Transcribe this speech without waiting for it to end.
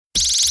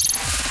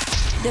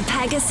The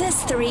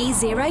Pegasus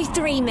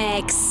 303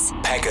 mix.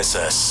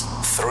 Pegasus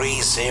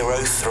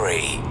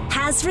 303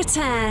 has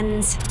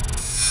returned.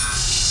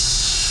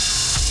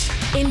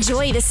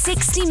 Enjoy the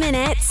 60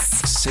 minutes.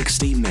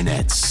 60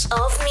 minutes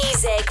of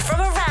music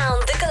from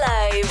around the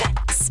globe.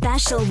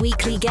 Special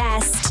weekly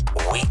guest.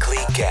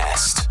 Weekly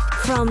guest.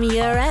 From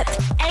Europe,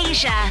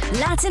 Asia,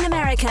 Latin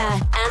America,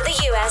 and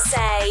the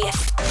USA.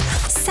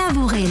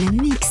 Savourez le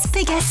mix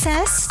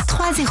Pegasus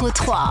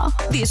 303.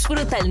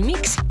 Disfruta el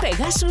mix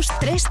Pegasus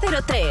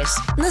 303.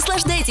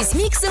 Наслаждайтесь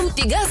миксом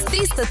Pegasus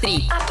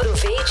 303.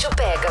 Aproveite o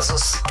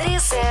Pegasus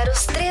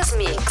 303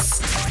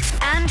 mix.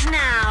 And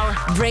now,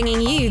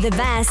 bringing you the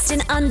best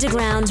in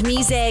underground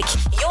music,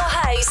 your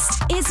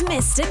host is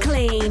Mr.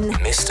 Clean.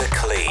 Mr.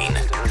 Clean.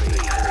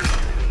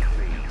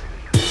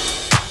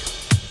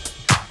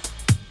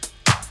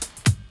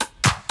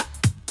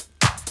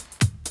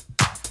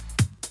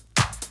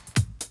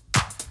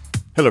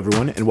 Hello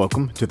everyone, and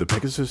welcome to the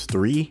Pegasus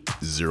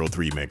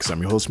 303 mix. I'm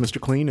your host, Mr.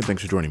 Clean, and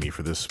thanks for joining me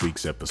for this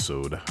week's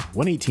episode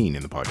 118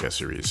 in the podcast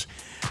series.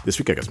 This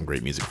week I got some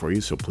great music for you,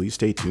 so please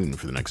stay tuned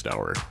for the next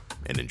hour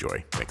and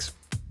enjoy. Thanks.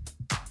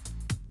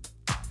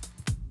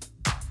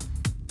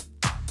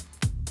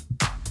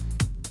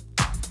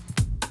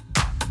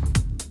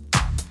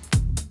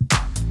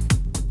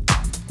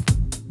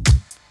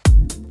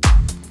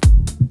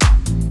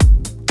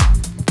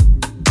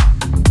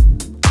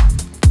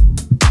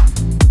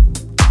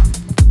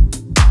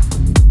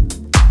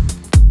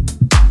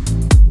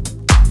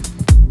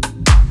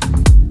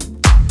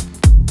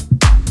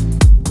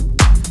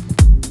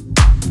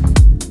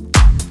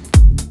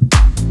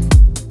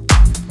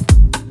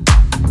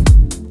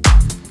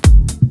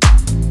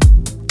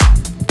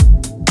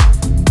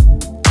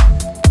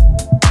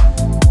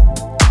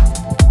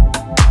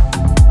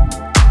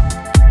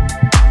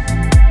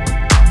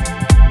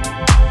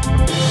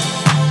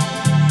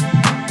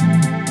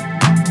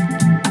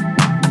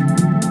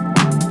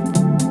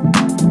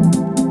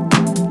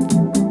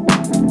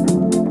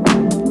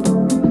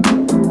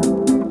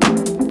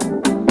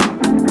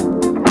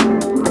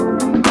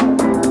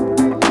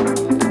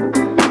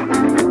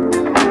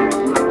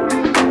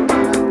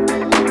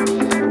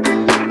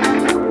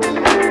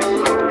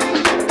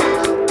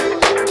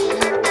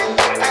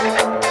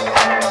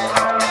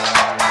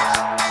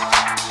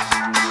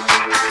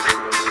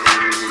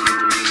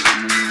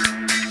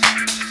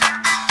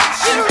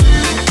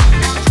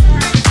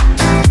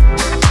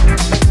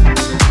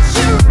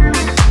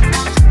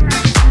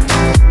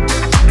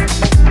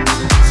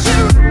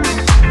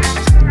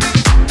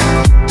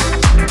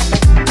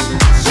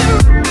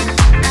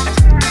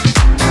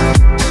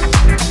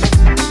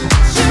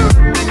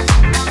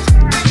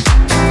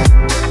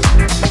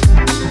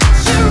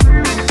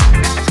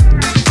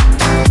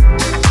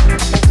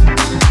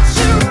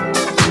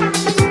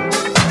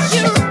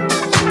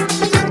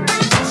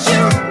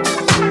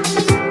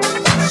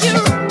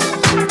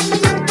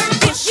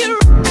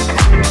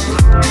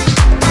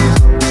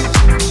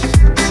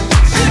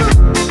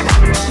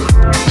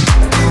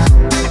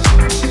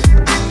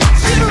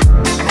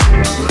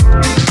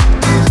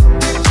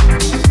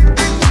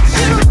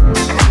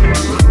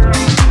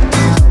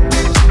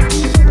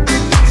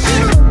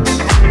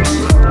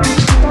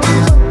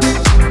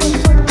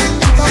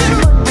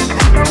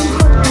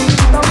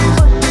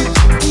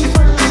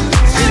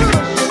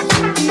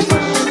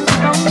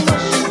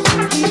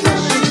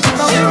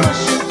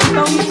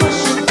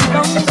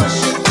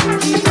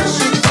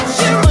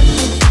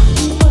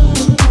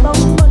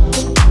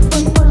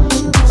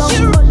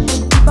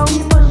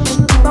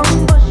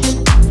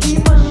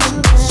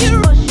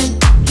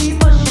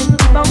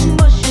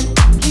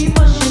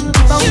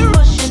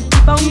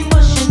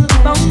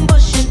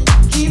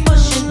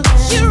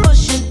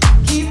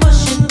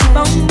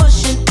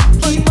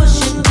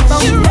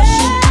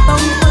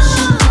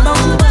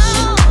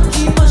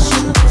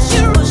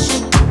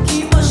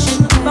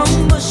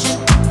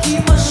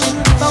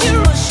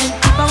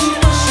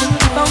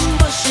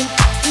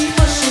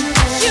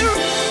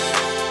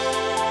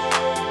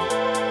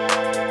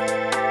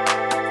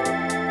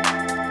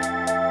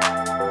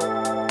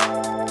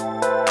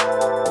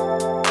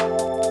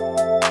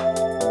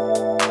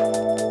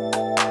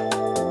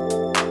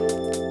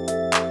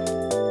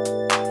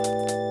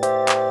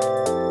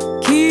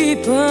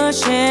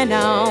 Pushing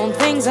on,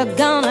 things are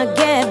gonna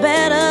get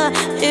better.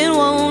 It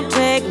won't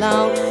take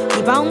long.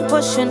 Keep on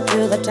pushing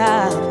to the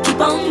top.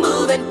 Keep on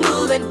moving,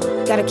 moving.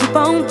 Gotta keep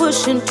on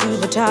pushing to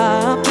the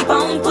top. Keep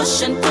on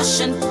pushing,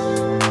 pushing.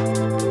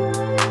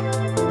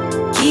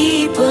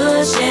 Keep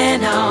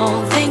pushing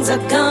on, things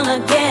are gonna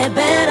get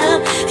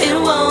better. It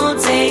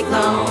won't take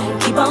long.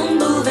 Keep on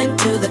moving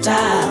to the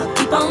top.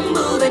 Keep on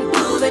moving,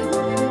 moving.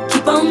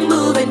 Keep on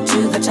moving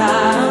to the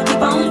top.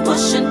 Keep on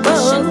pushing,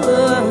 pushing.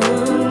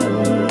 Pushing.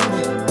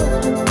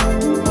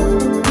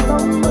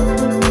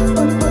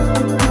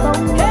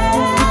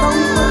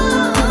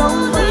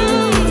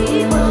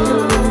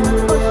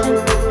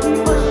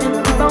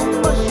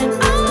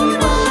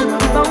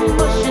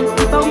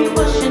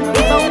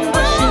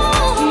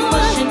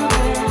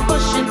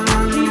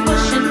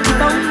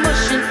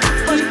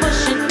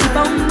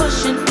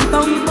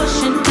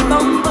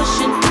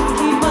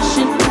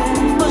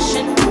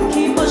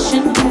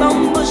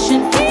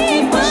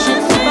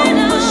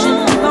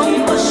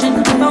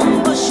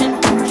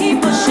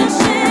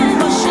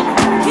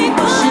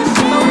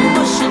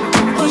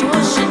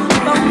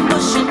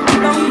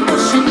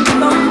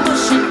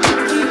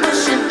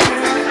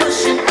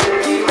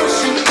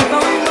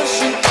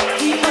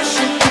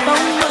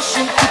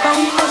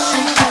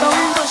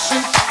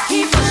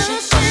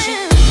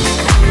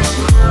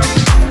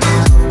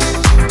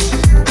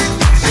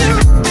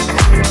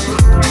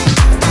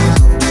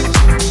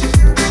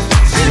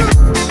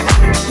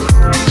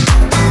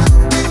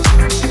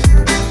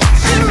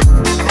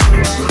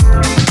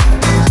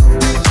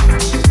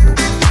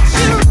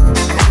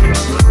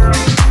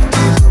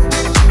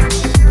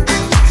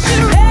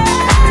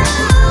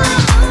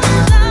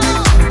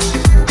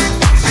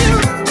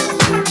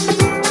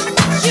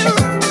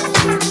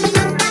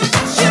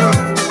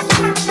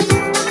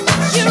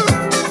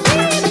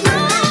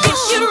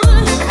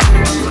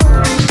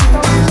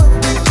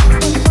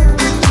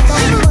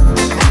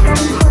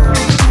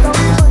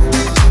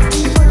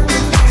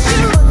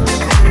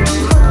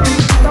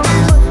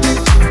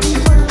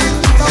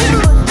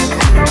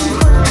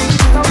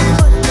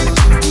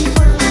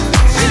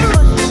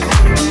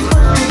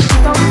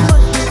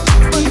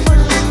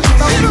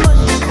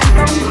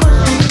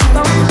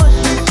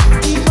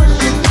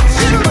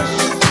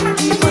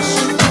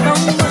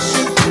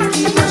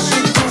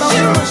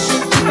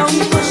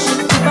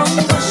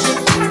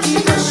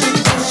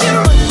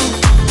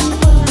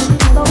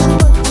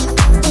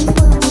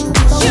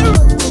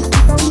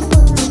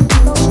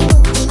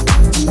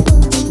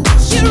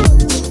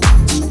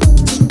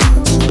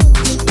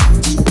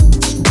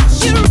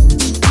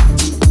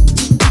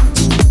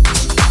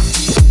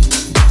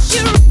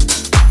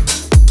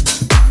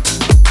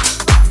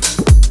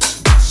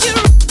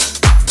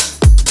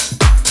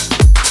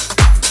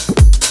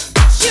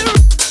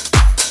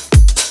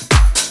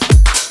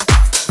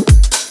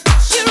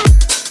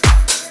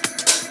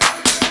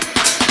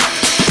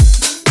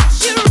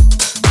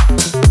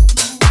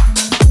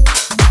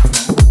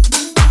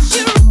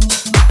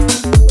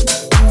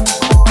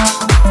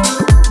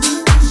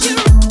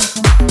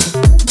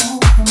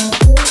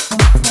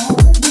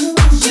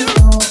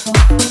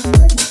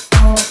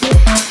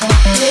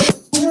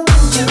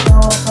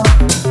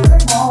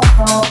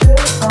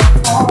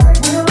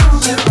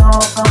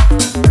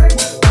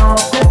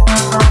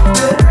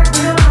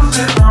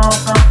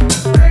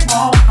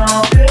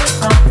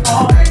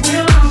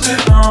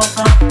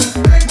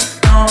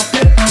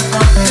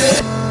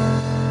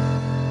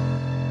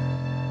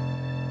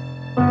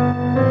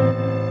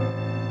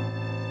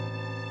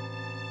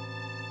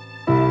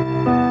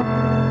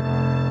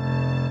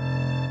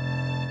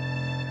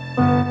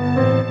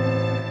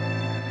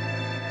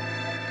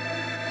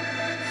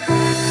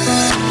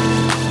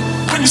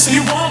 When you say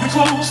you want me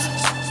close,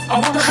 I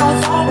wonder how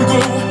far we go.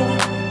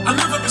 I've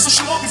never been so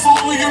sure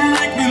before, you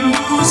make me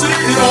lose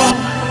it all.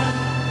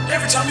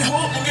 Every time you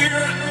hold me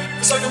near,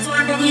 it's like I'm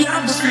flying by the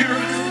atmosphere.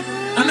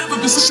 I've never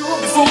been so sure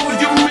before,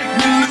 you make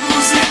me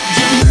lose it.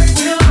 You make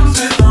me lose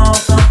it all.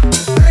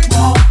 Make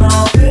me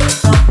lose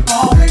it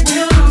all. Make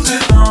me lose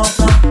it all.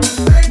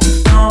 Make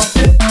me lose it all.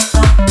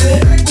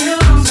 Make me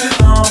lose it all. Make me lose it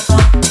all.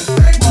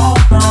 Make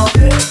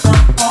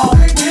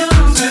me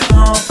lose it all. Make me lose it all.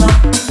 Make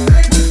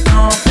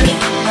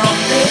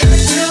me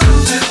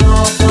lose it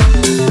all.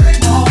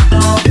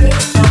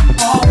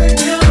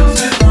 Make me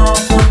lose it all.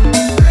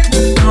 Make me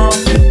lose it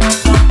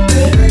all.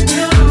 Make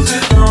me lose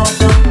it all.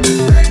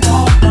 Make me lose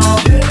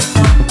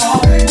it all.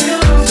 Make me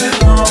lose it all. Make me lose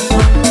it all.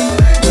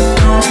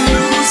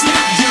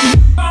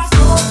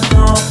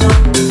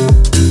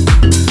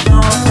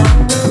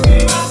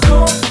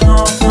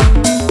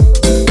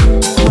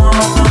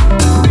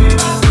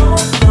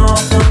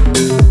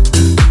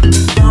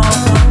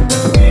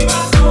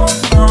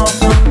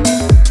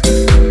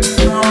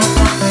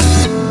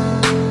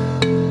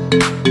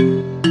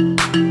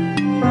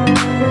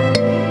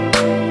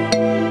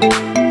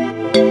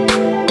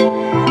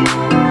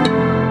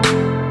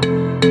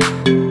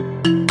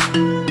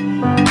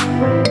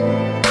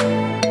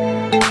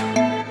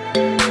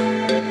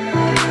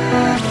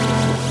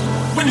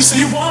 When you say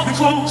you want me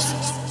close,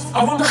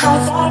 I wonder how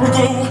far we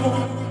go.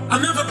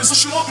 I've never been so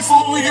sure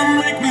before, you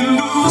make me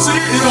lose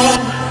it all.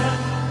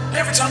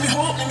 Every time you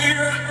hold me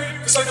near,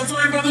 it's like I'm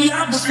flying by the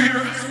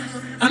atmosphere.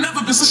 I've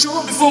never been so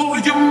sure before,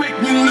 you make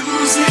me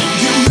lose it.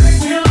 You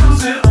make me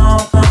lose it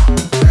all.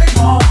 Make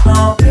me lose it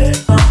all.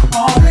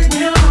 Make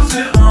me lose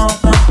it all. Make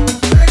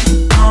me lose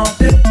it all.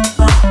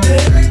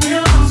 Make me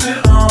lose it all. Make me lose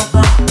it all.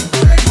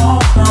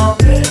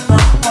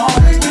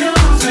 Make me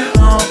lose it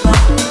all.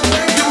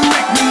 You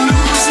make me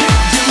lose it.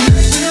 You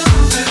make me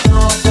lose it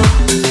all.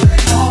 Make me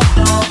lose it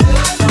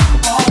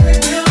all.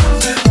 Make me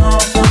lose it all.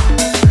 Make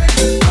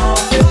me lose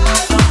it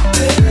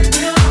all. Make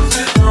me lose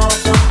it all.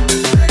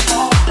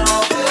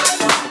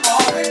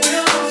 Make me lose it all. Make me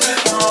lose it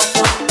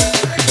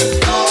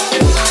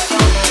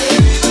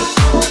all.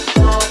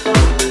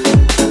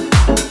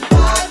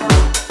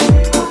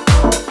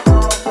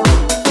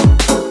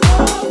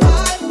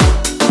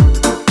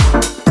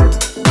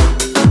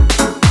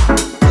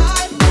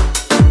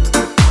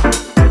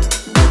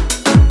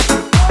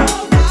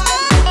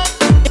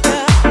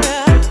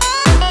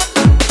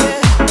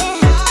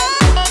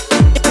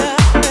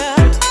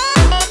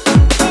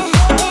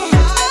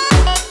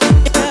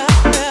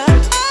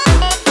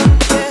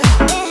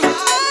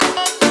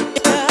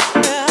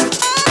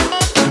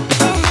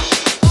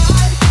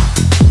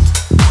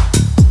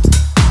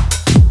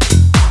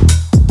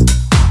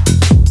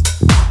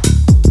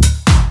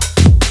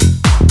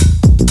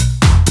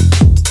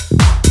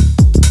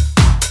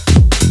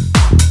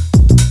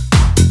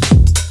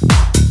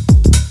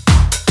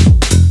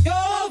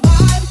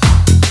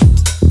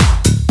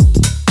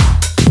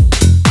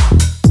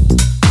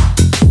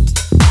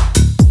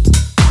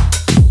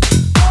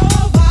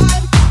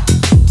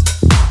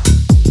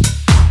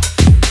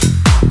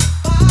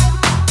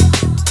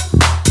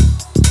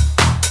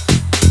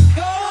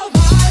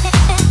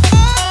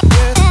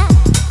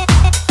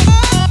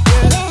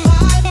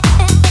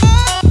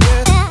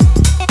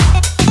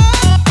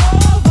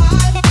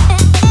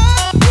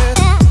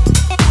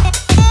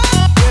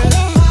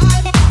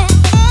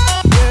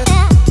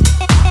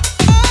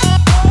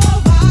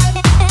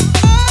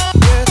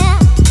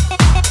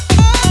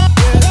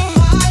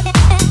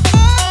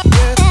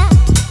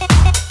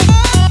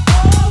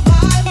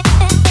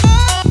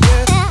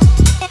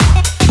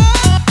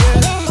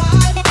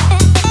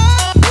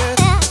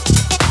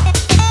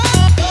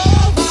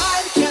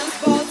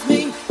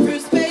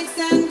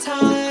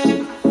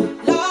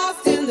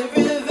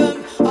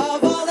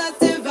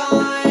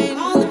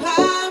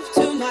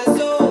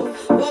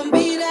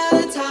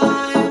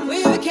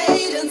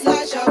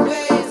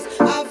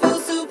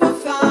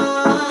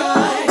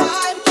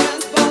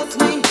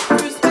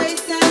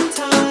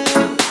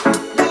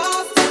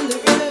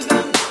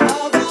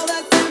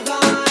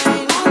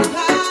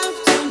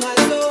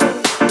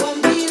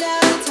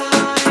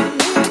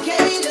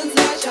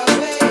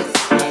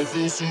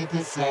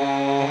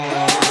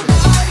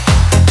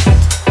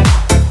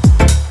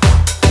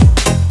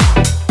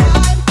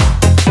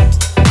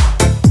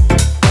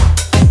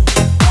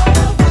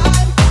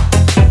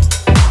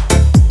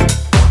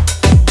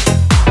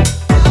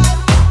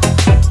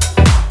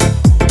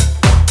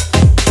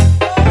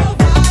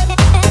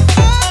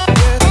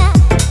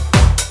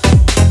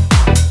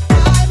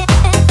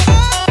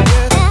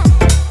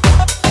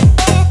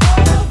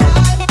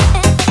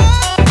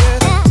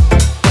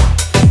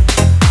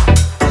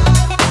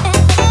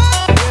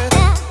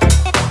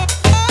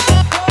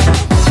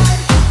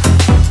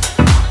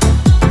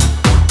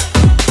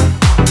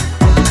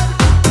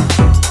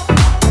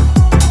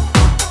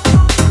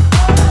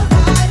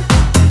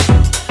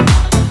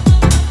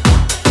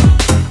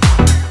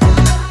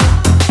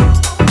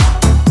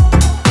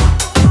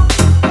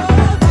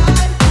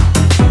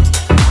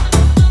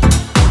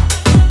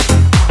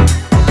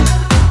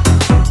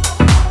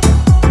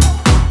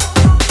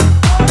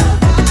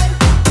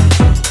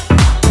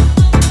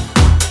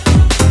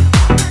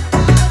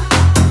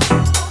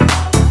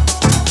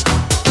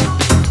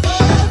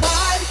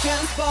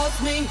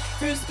 transports me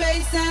through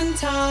space and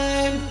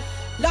time.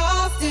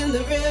 Lost in the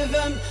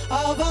rhythm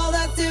of all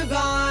that's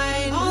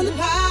divine. On the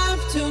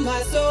path to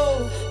my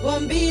soul,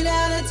 one beat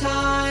at a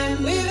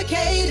time. With a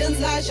cadence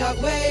like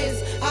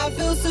shockwaves, I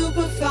feel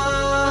super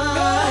fine.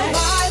 Your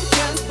vibe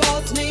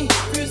transports me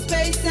through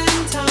space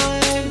and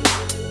time.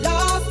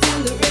 Lost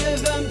in the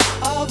rhythm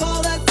of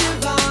all that's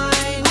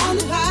divine. On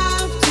the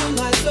path to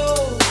my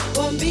soul,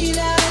 one beat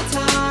at a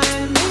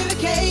time. With a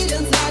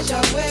cadence like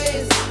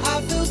shockwaves,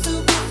 I feel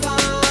super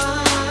fine.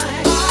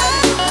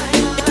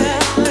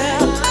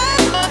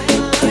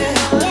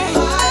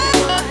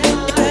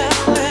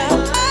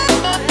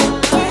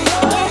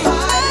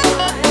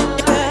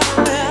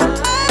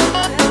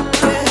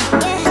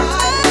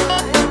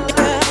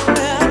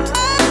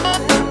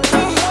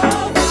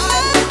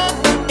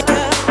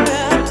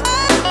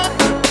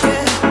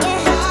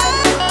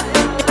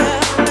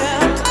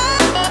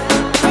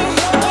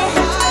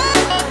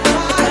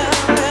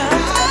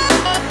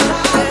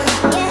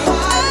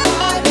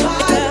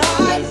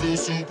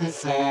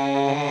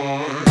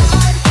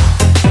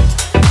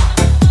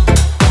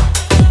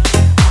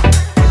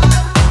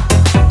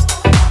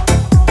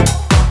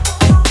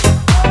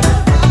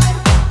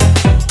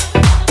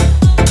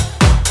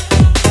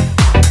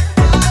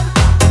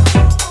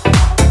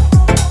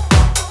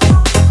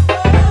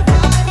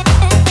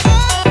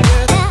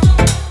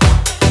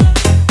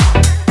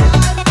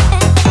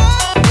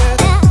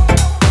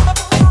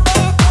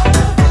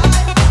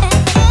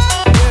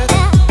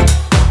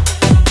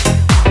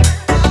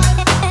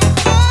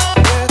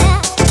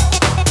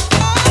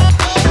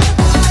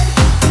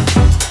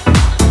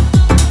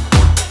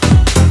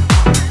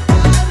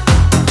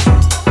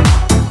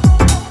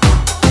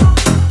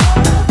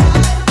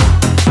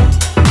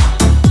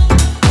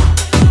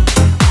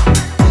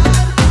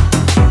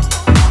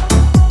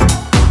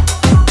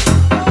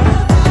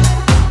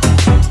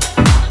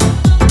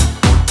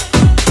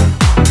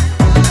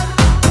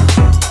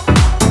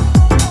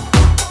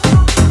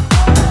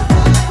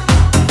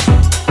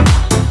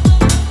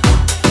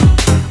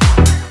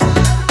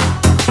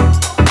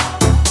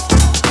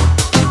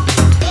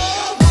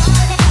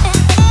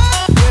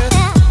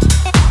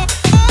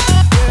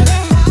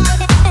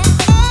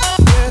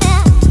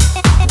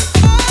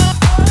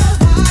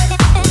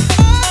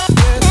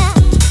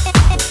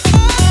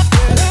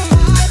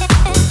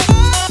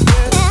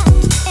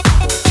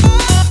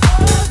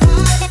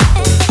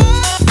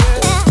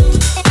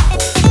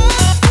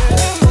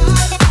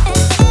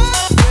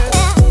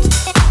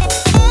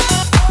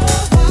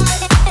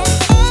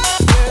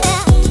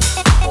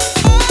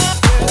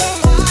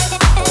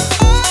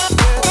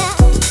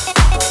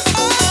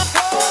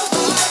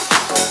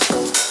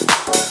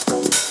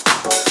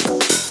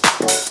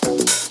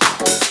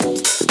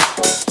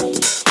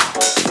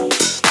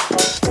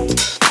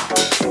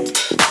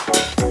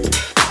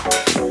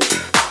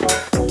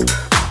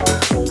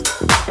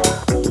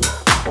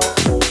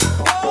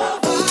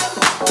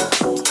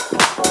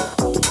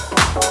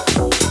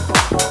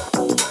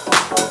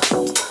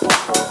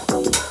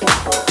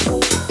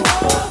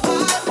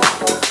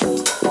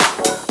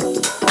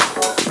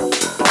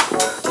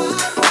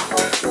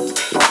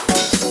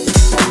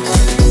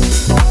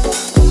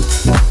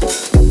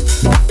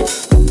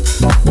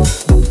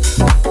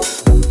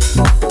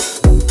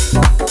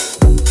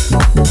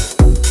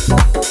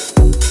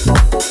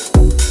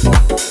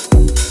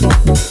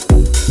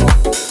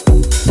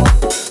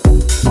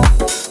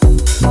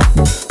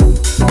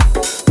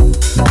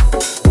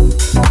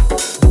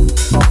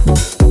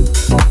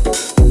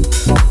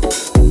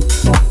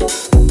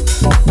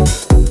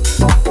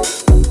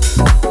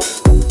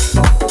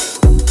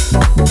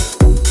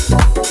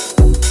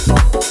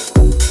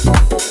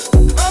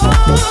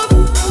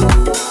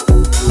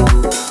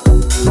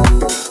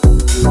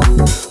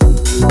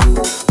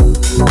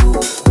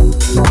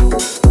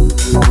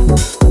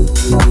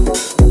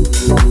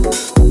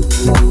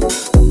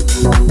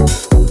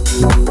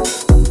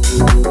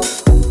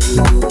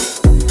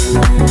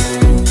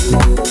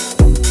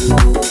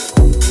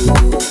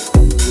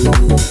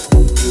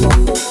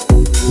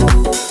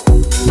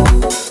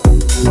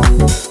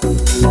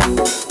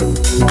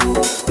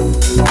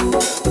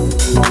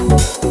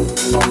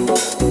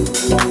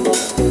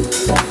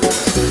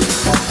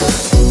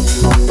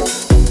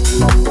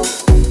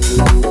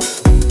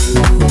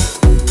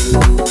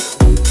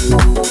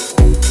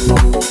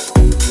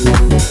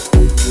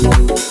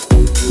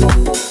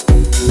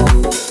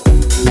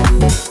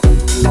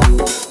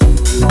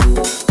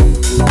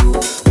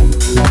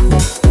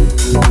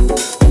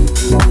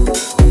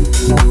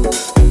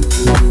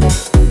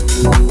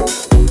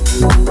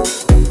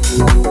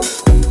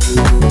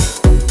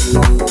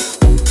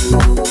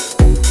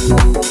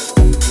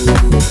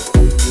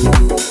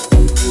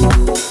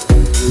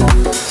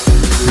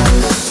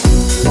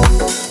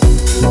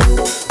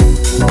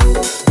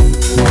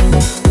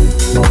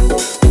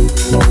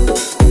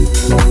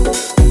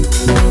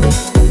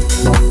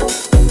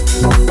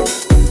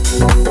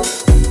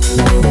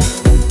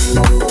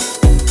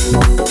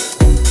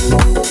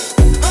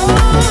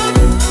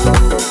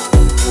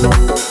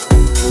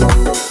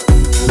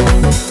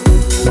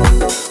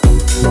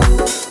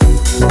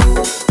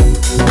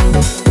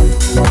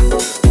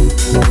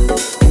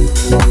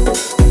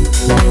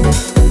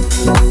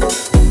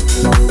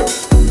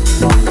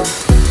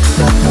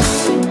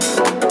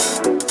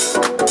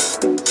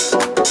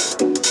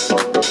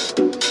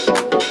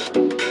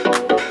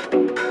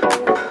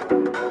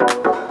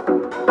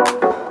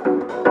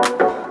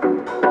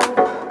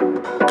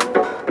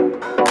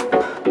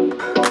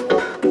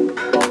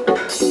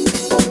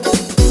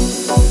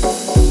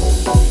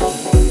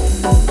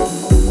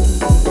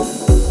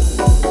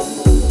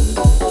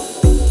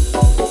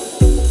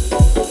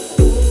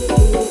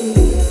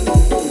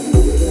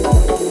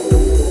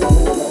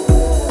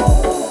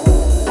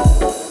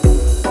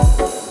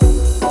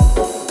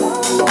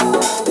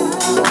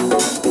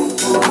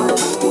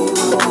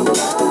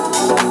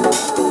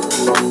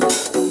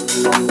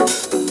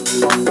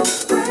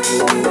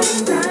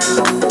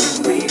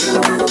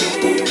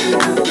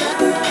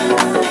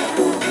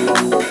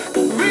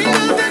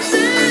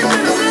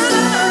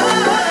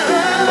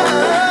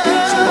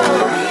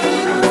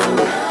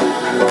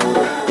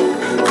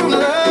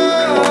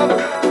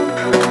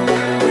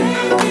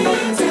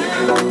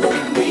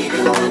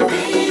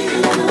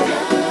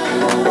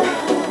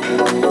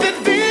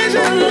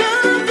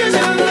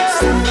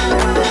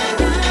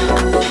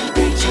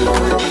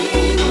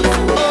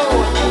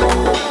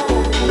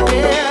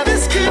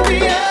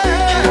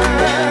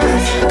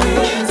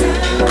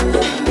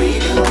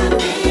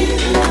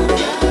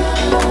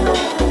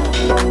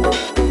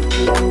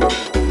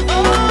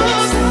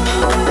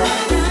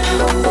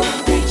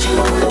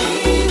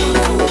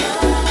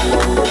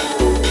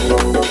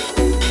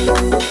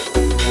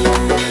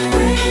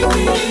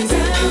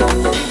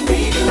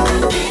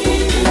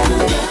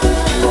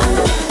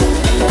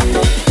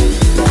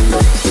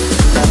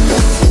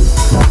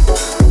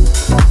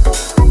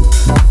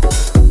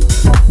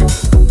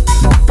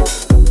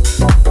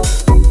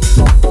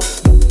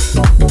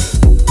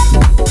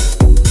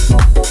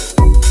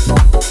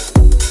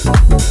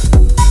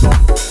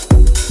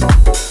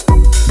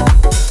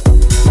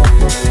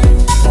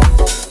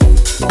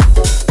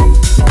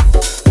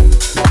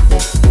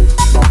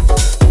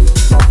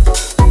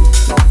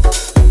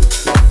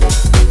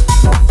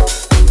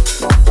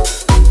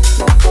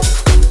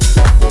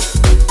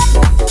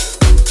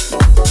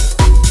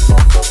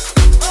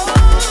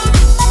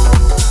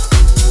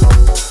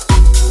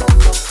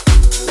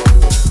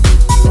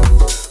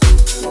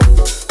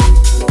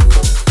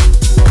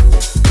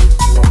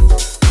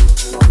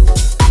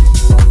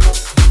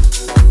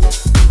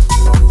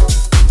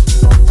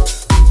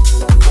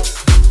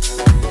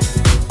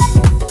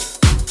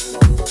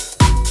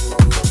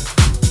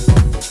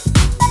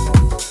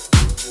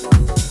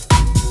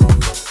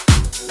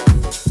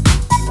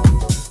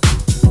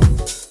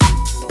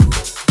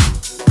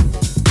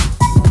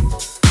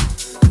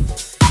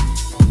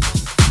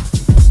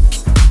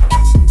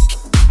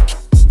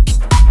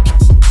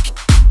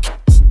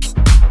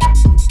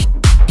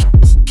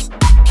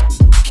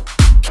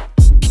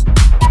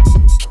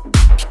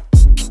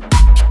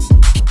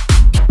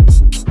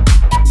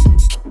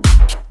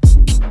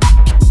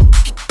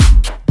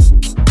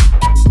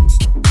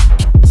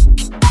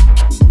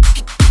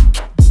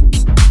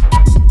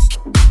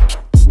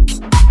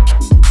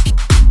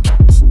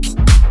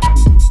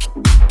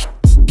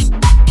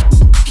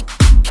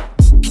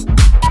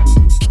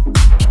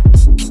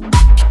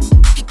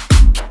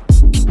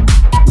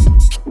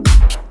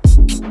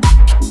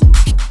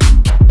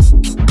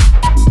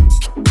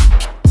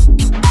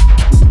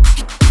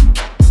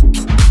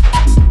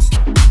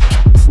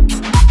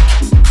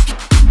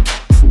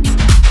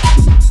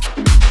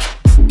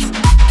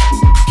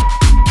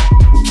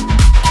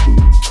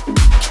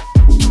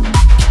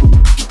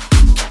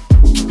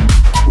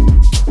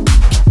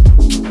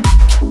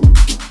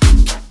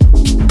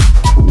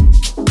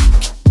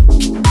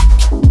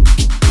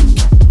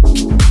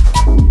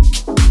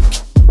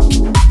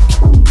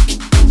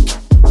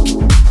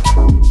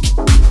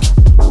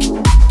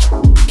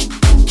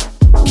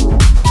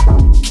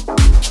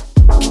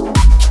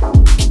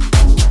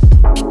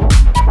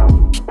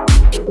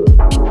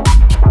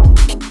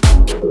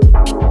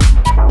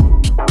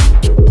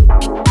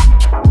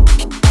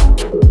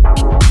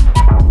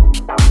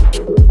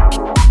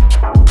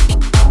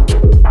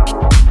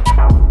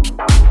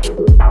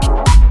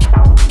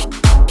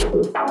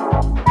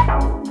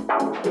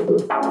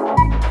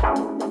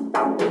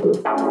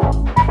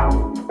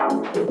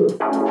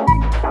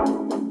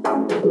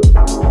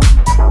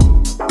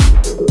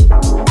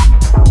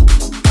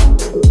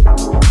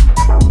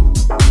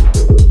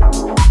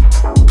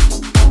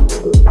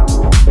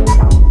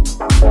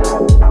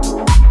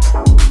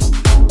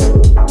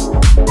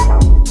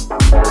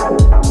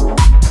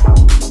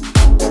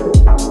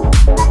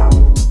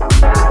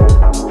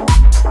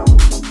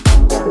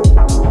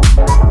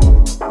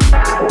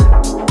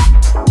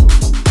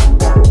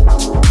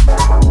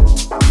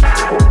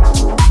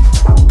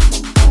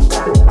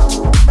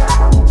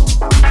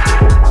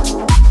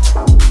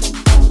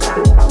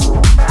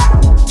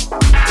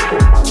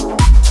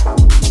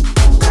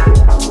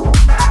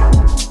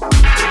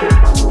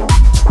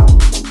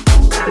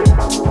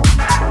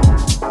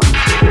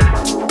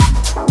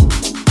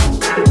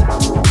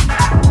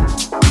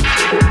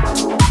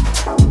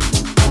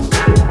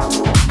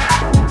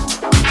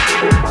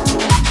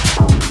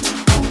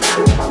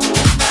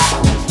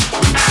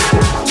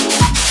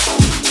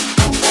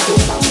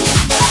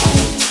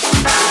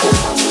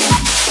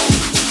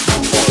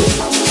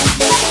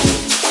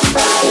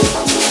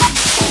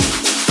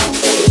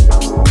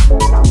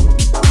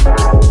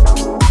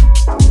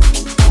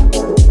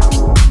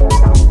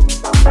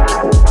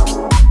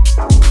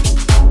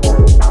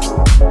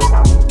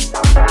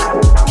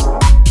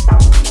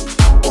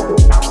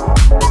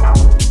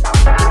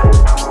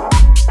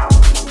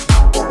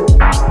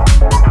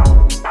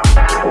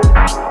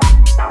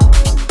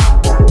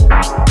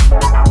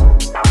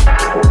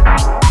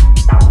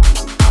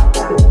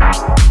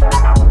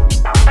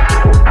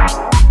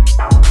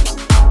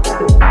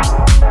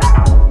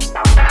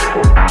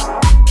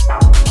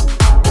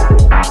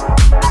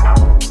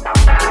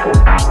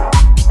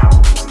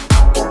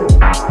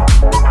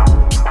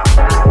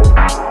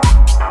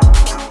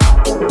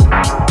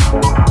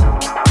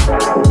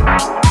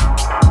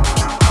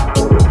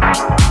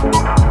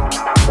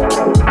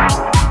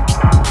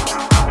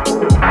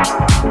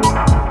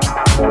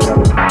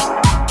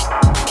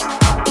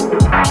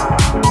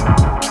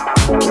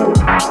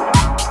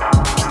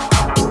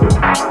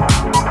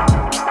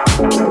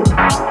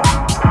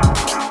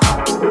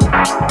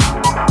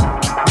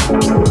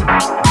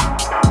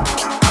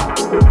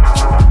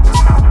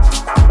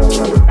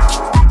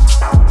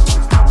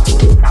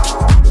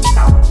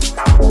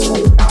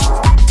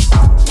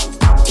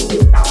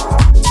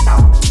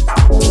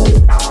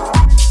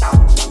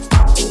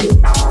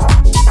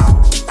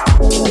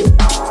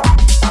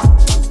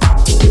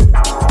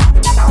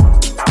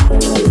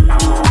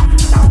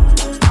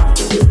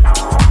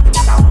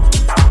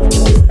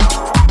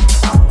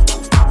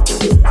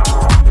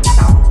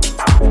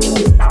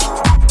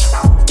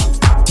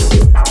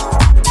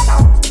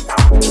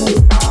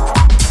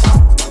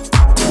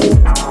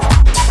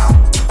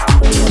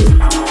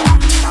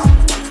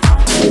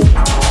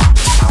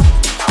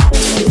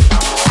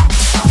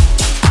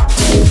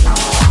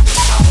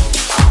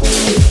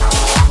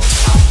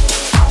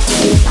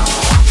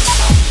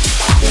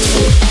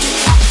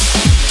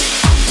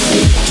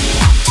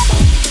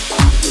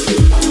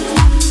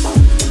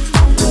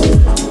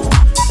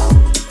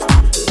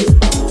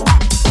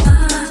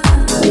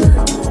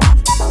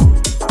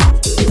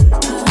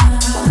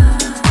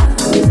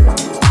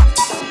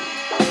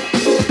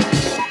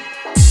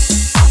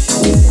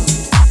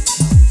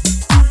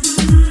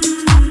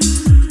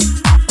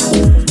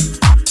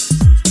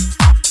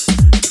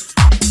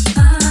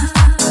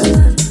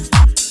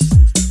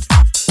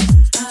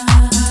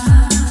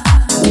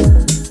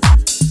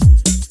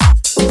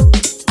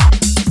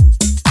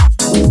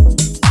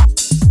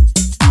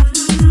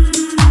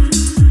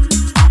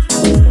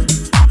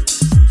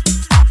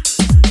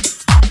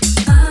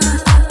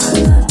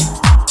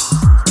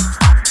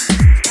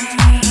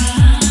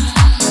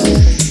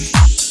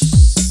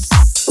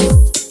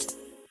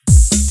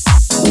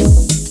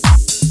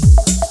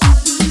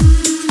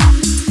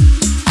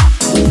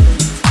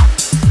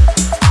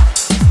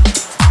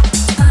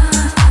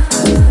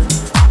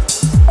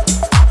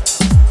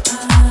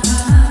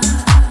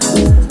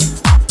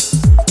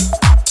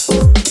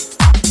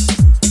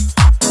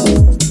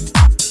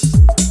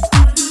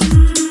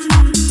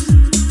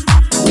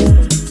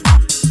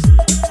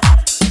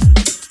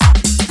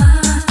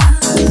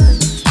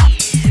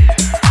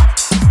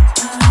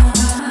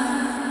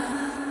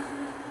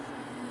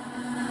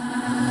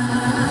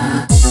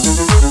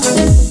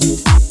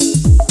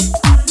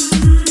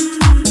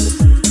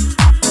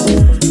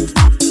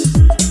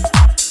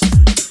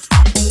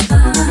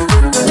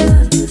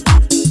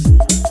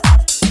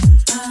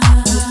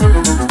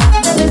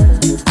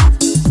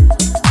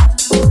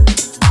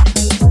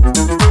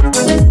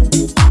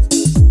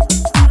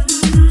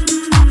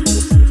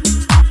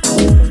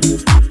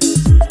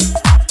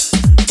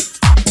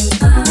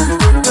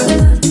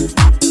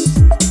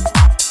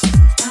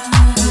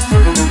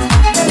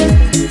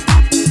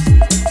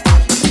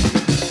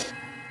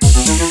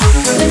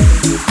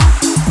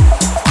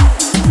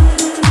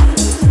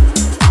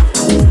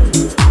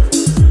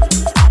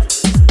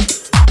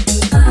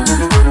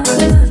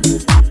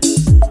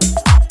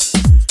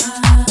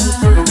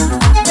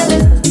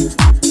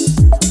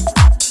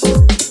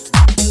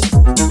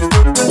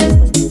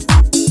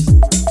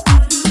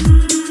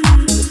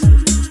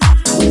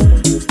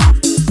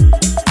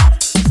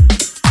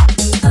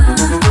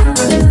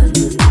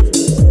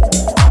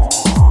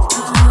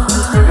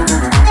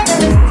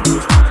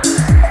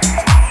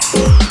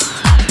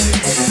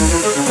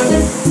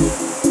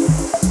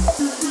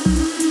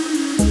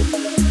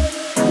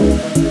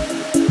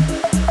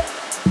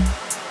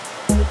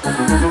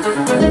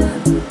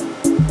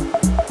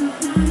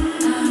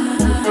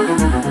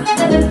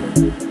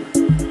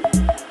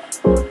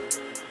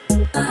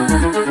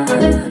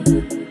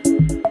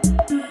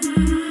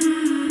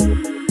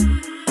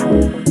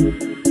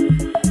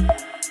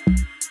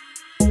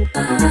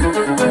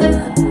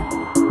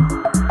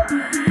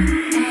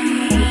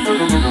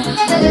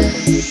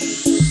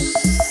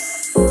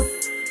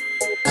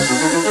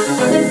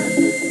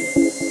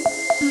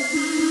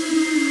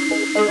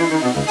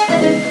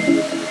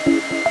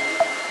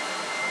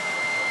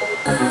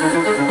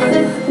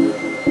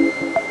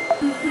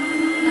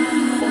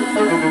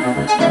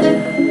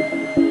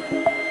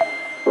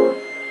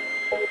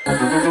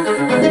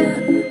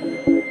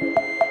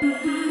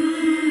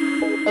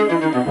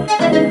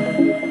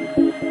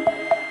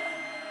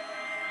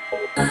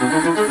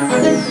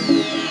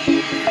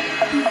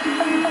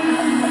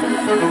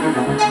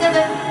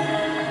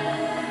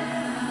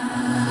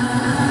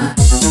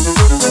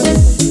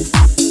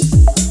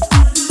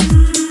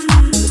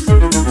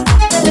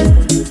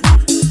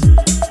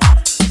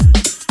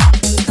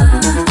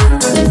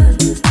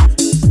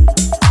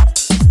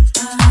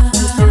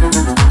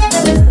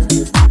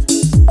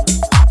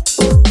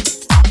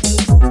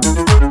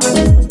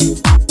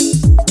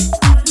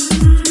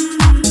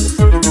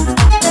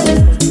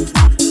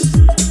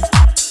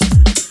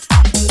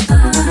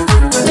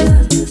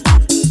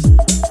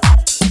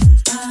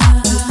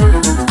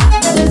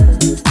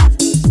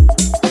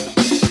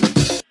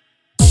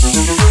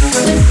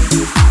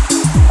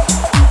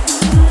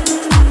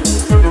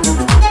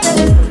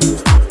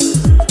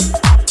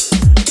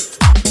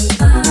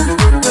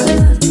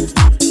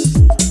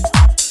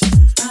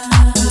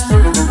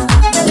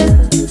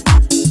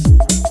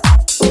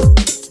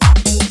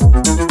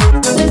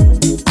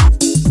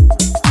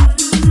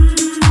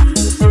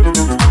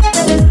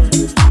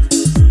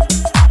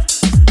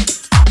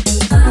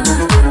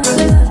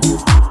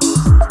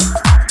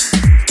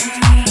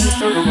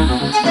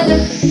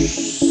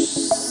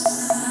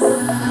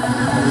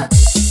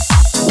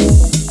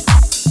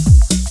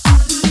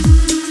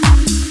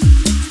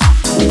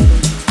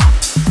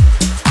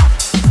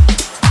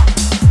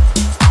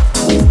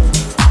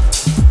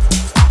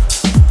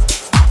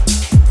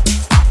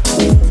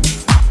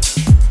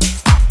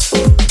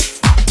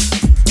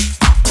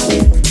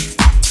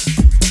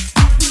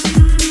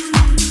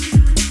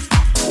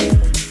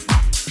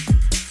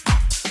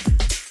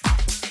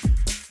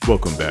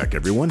 Welcome back,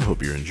 everyone.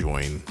 Hope you're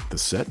enjoying the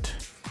set.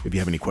 If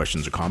you have any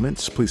questions or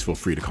comments, please feel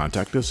free to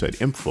contact us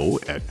at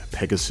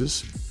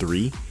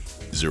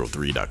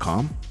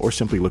info@pegasus303.com or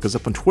simply look us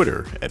up on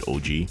Twitter at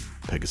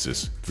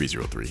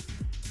OGPegasus303.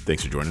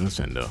 Thanks for joining us,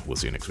 and we'll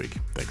see you next week.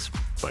 Thanks.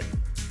 Bye.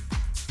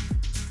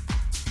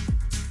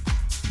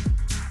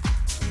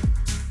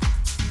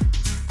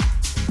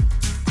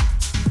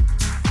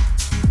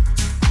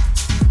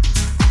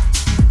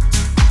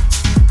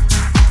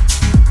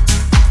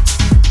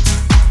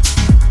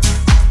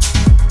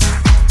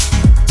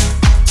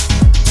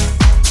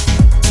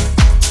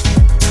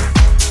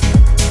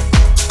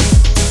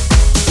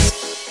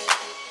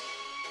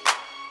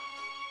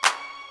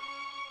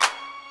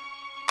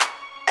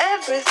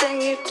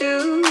 Everything you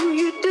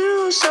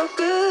do so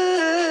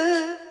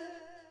good.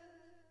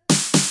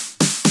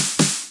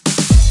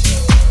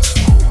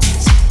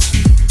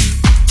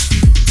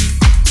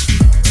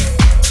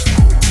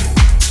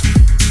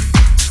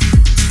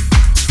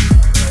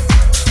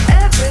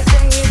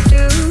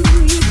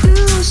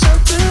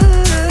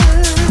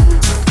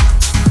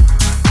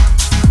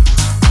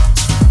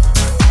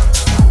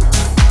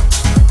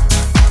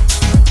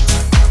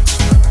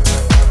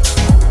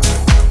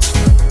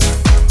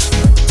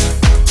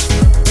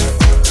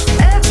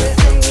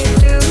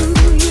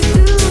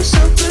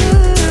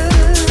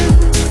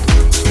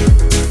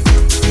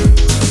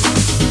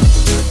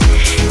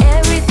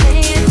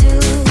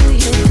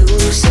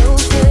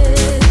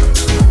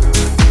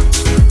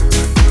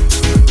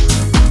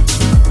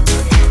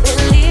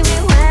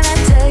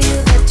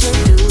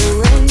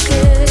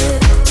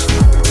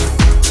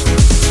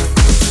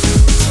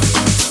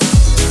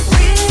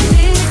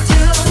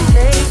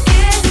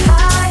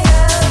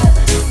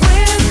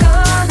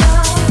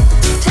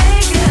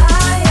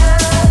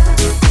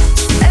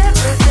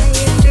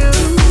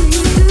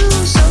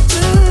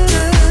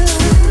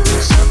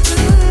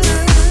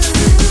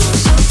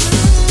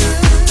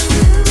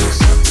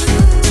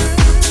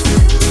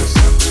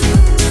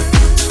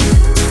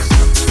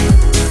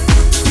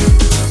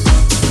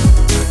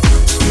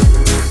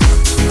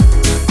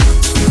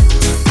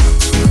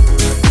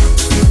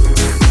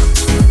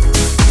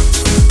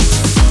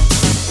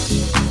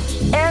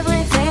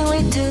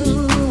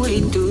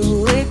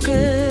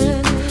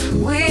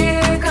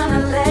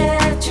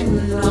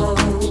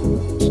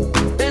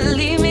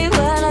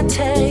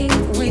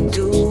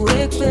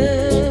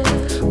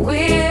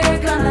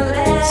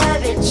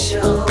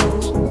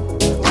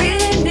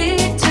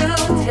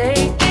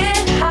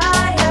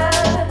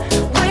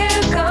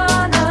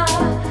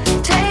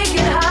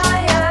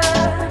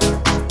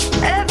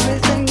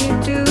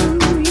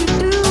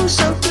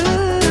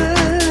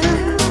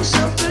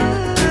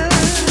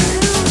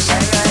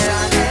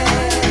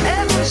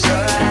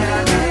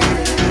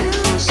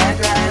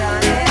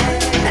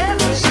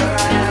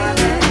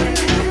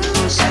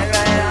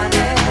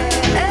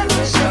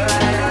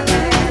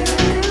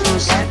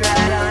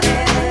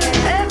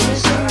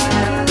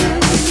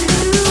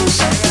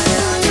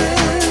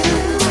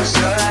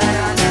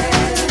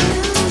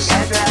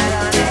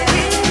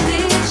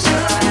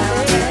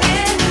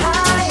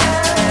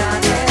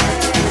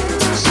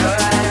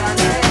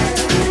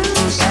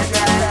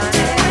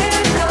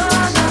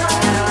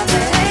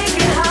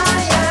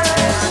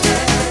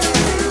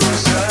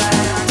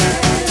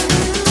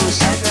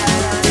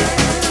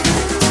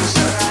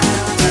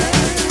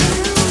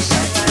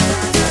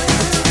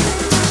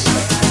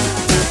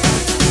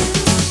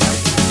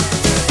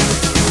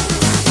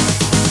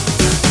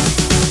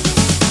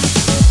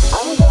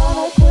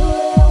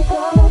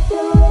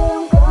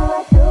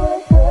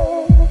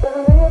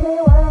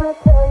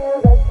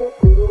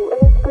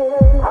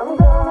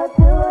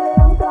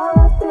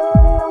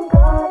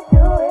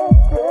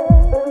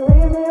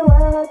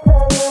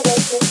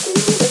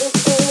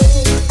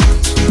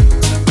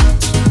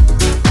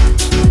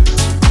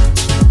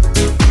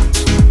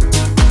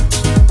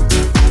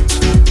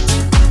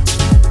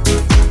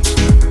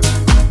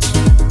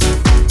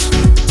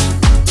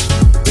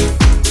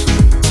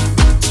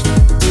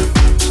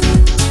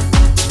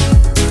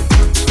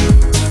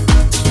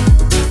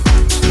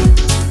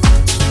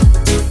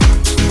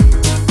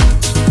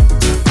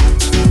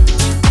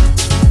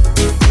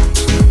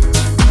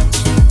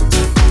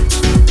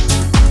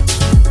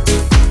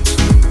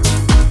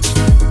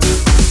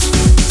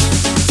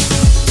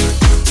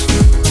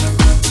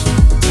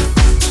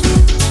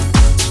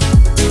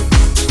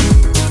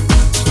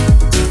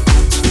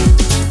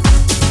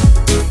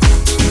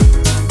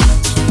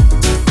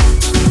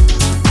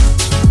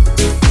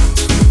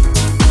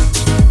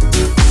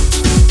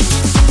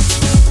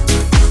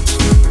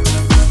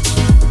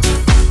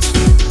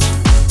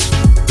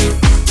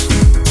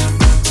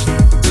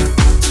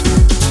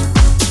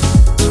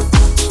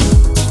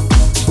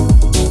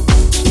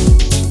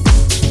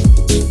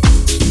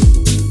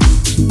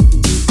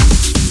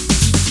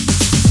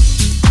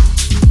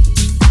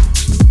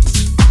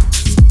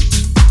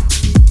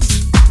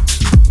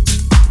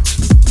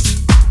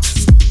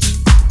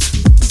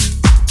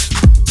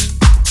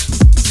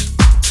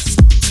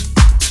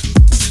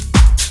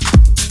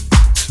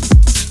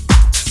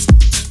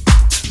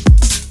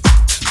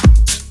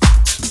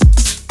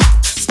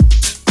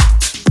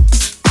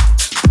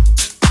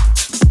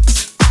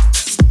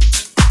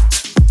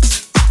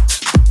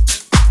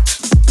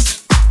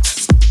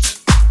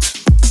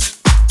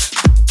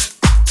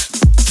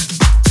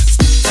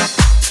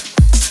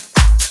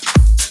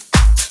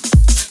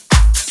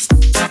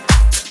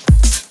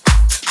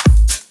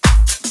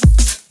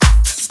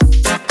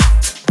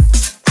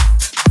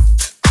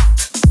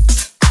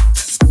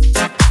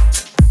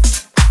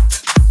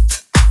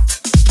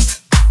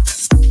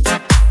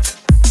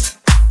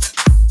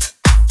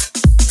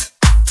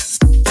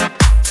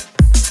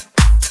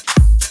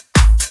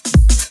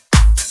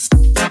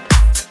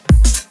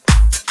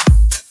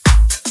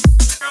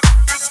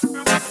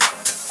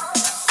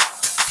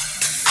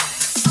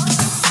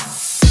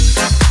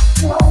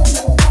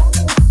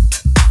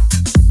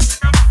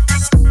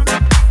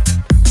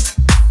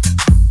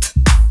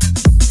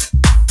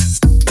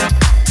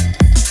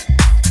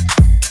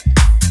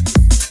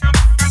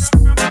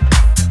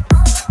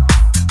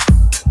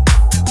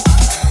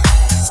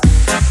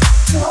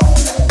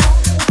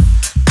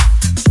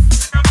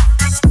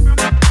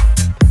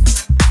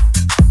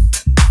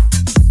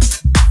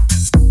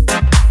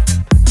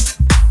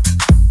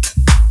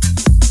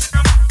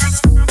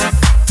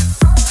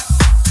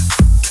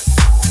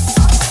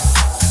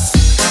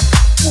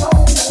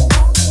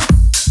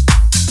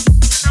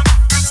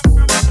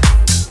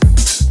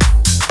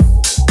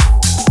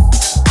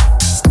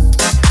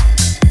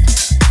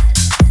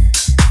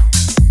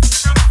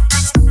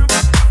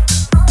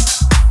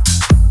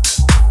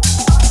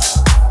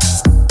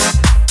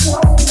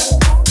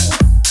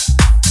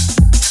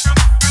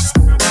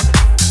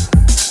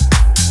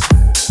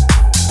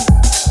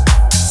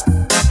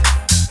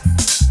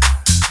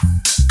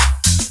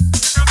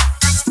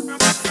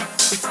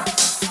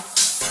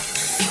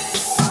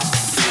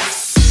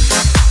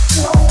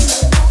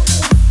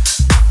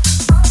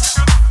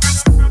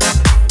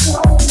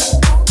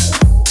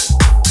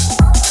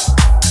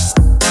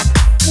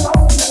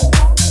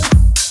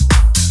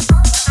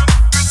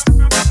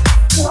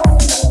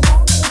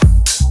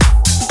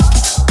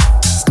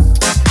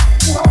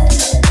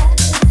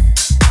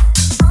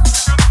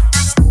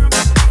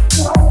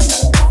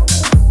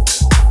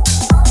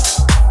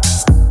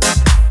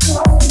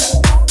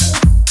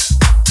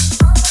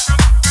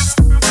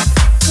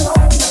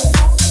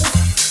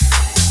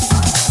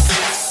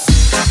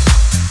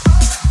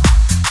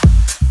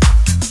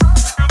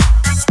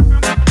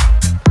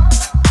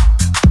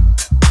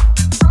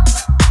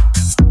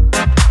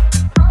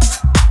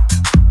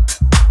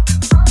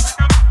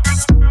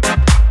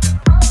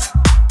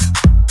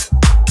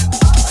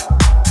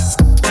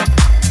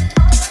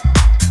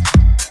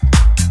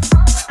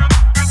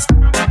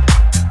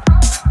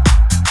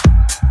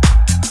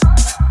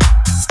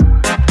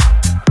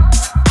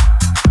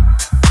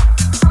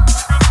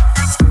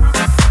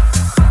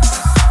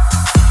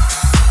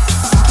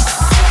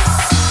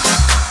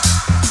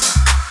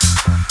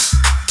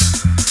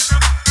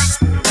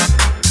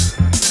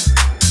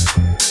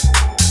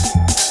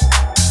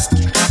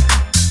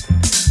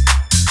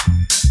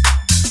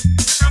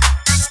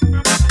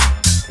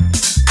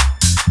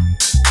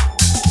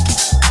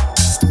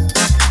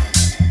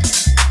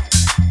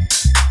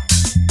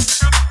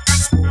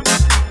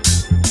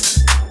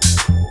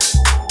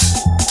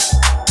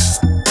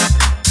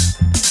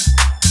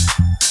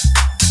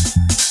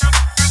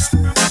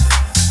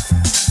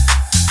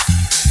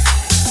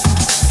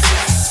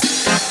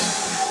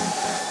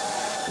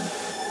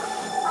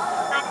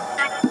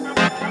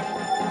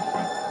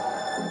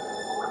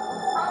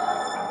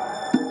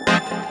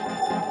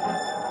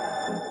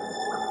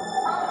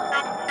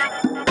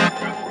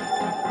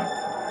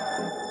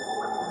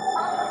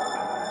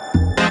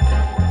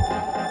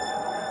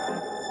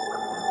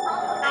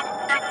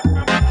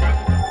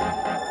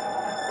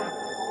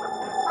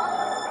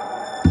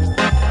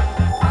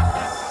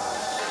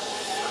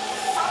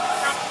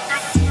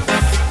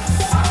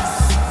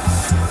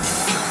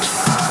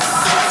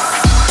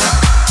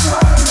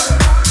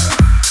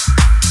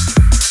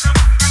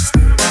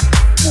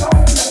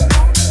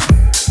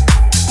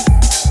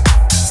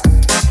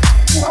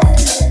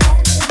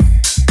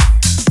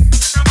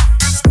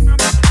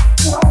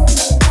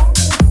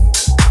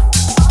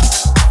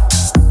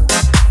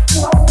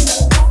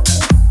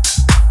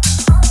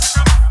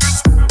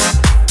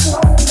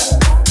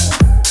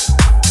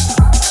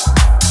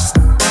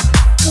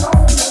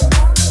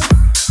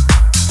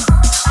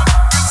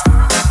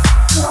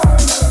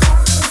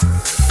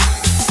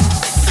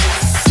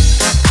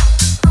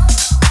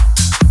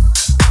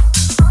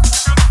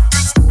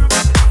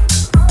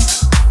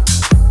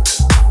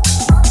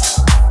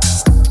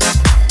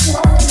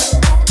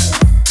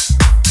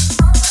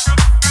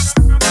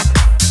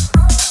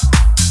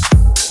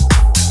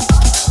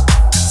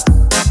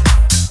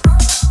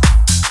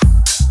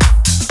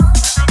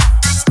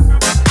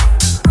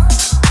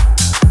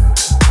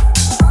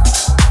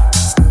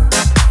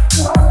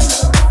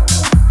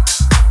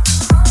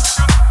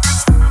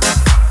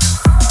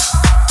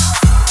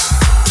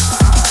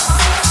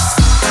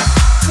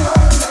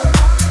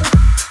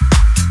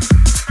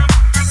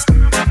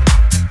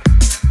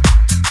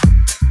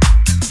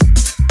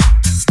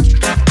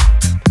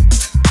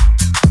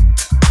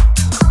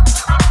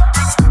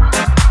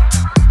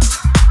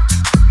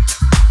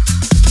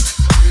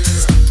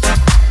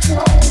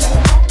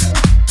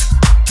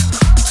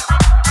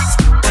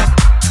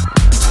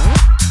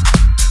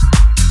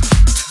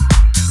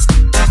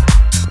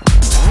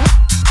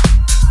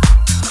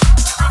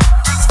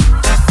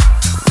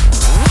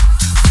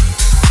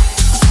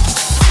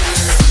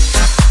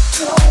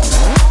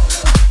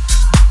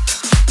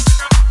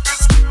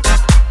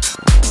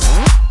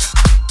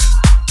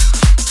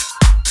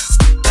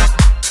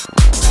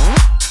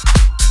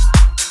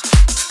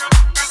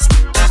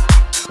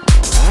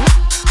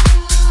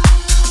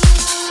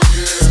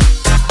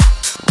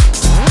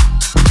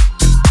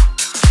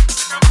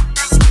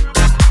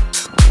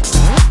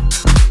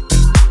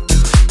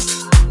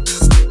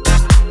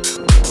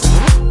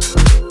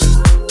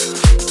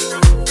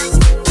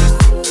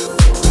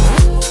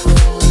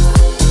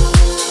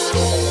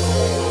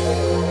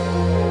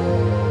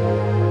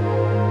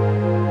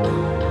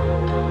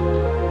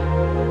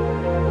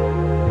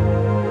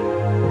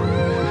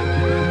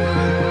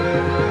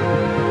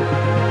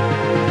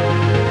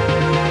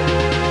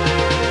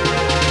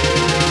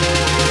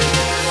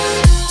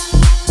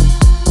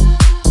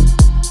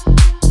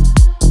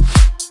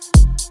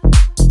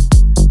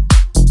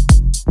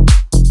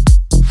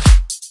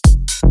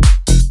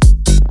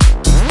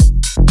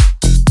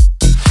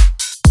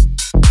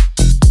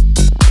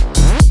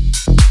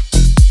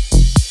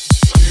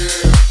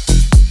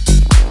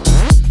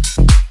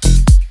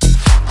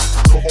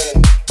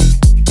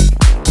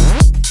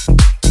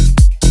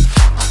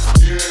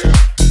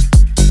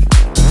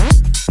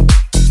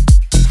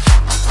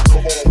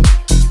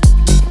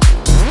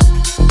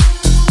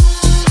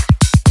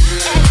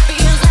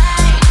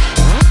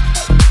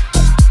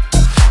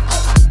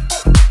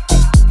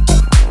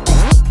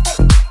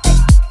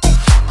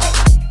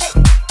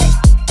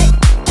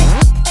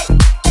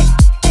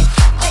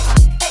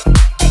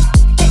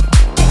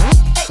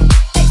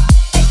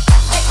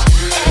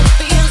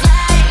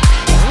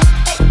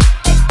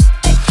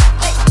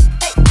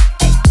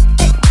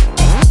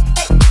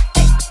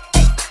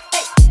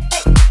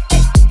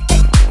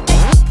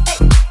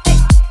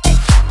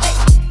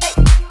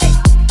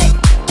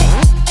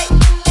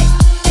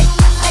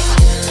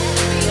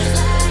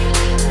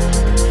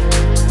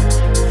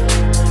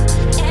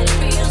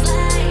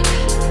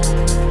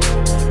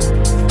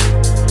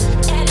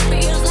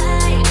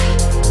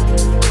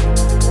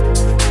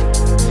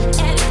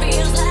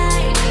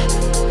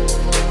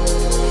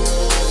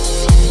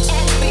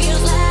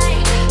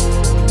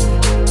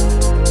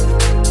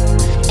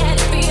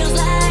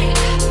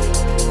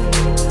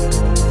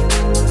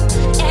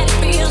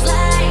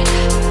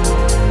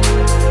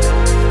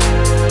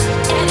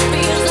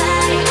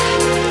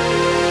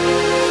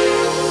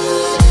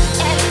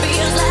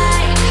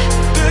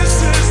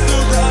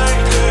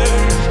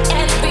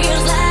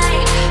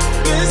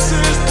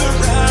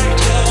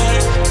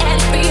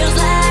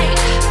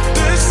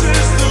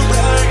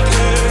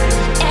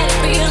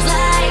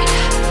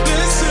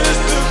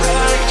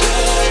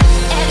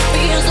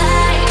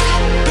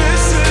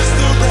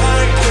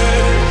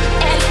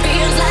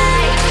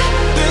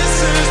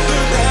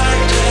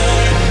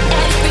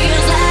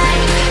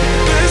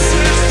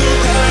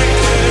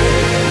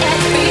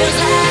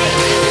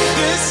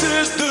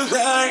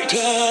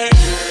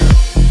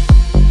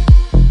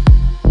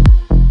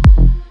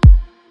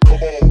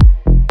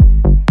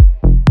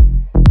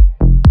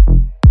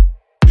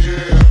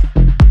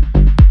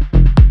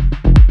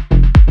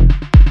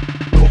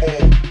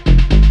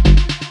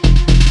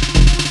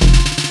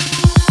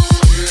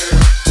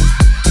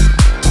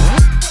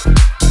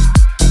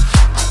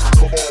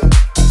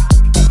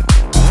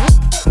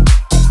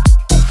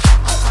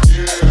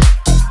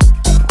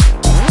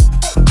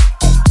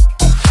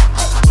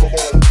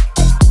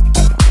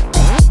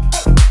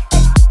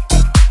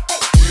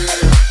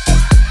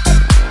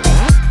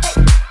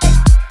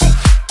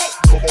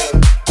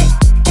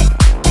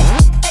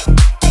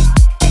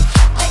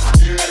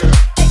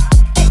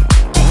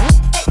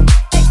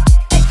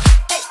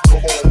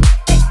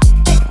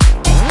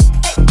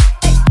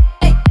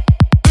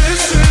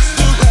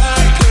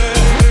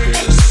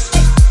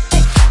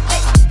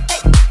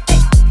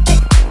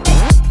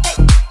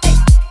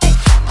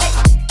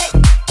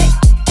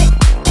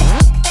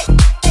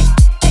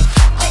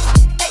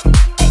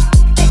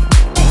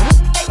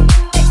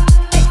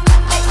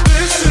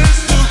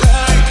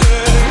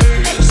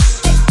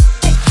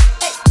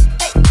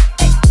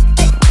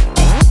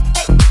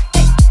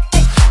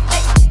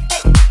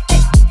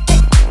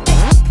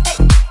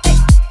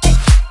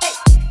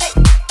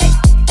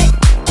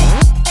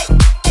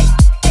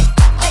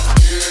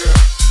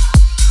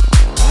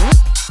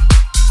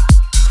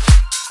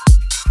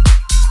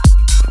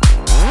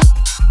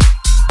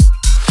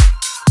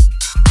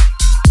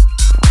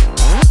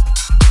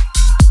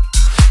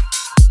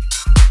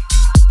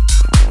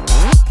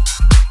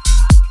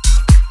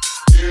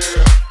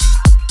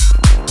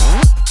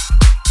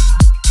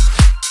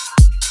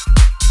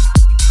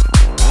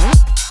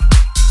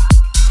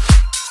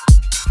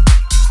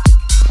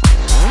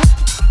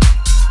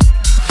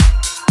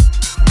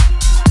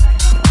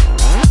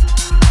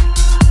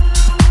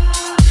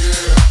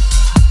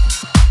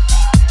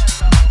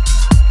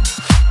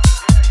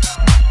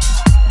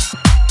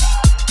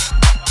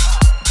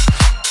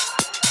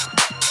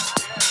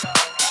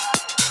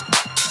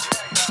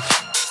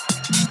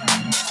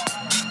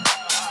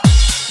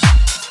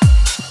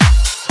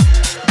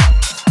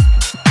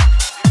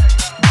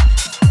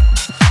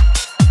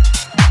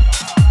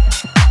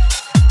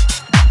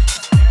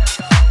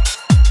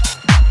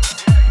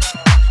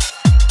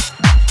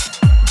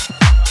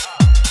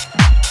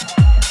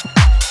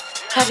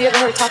 Have you ever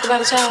heard talk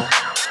about a child?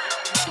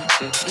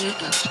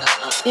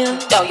 Yeah.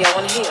 Oh, y'all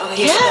want to hear?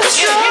 Okay. Yes.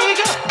 Here you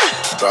go.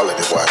 Probably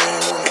that's why they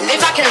ain't want to hear.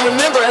 If I can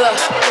remember it.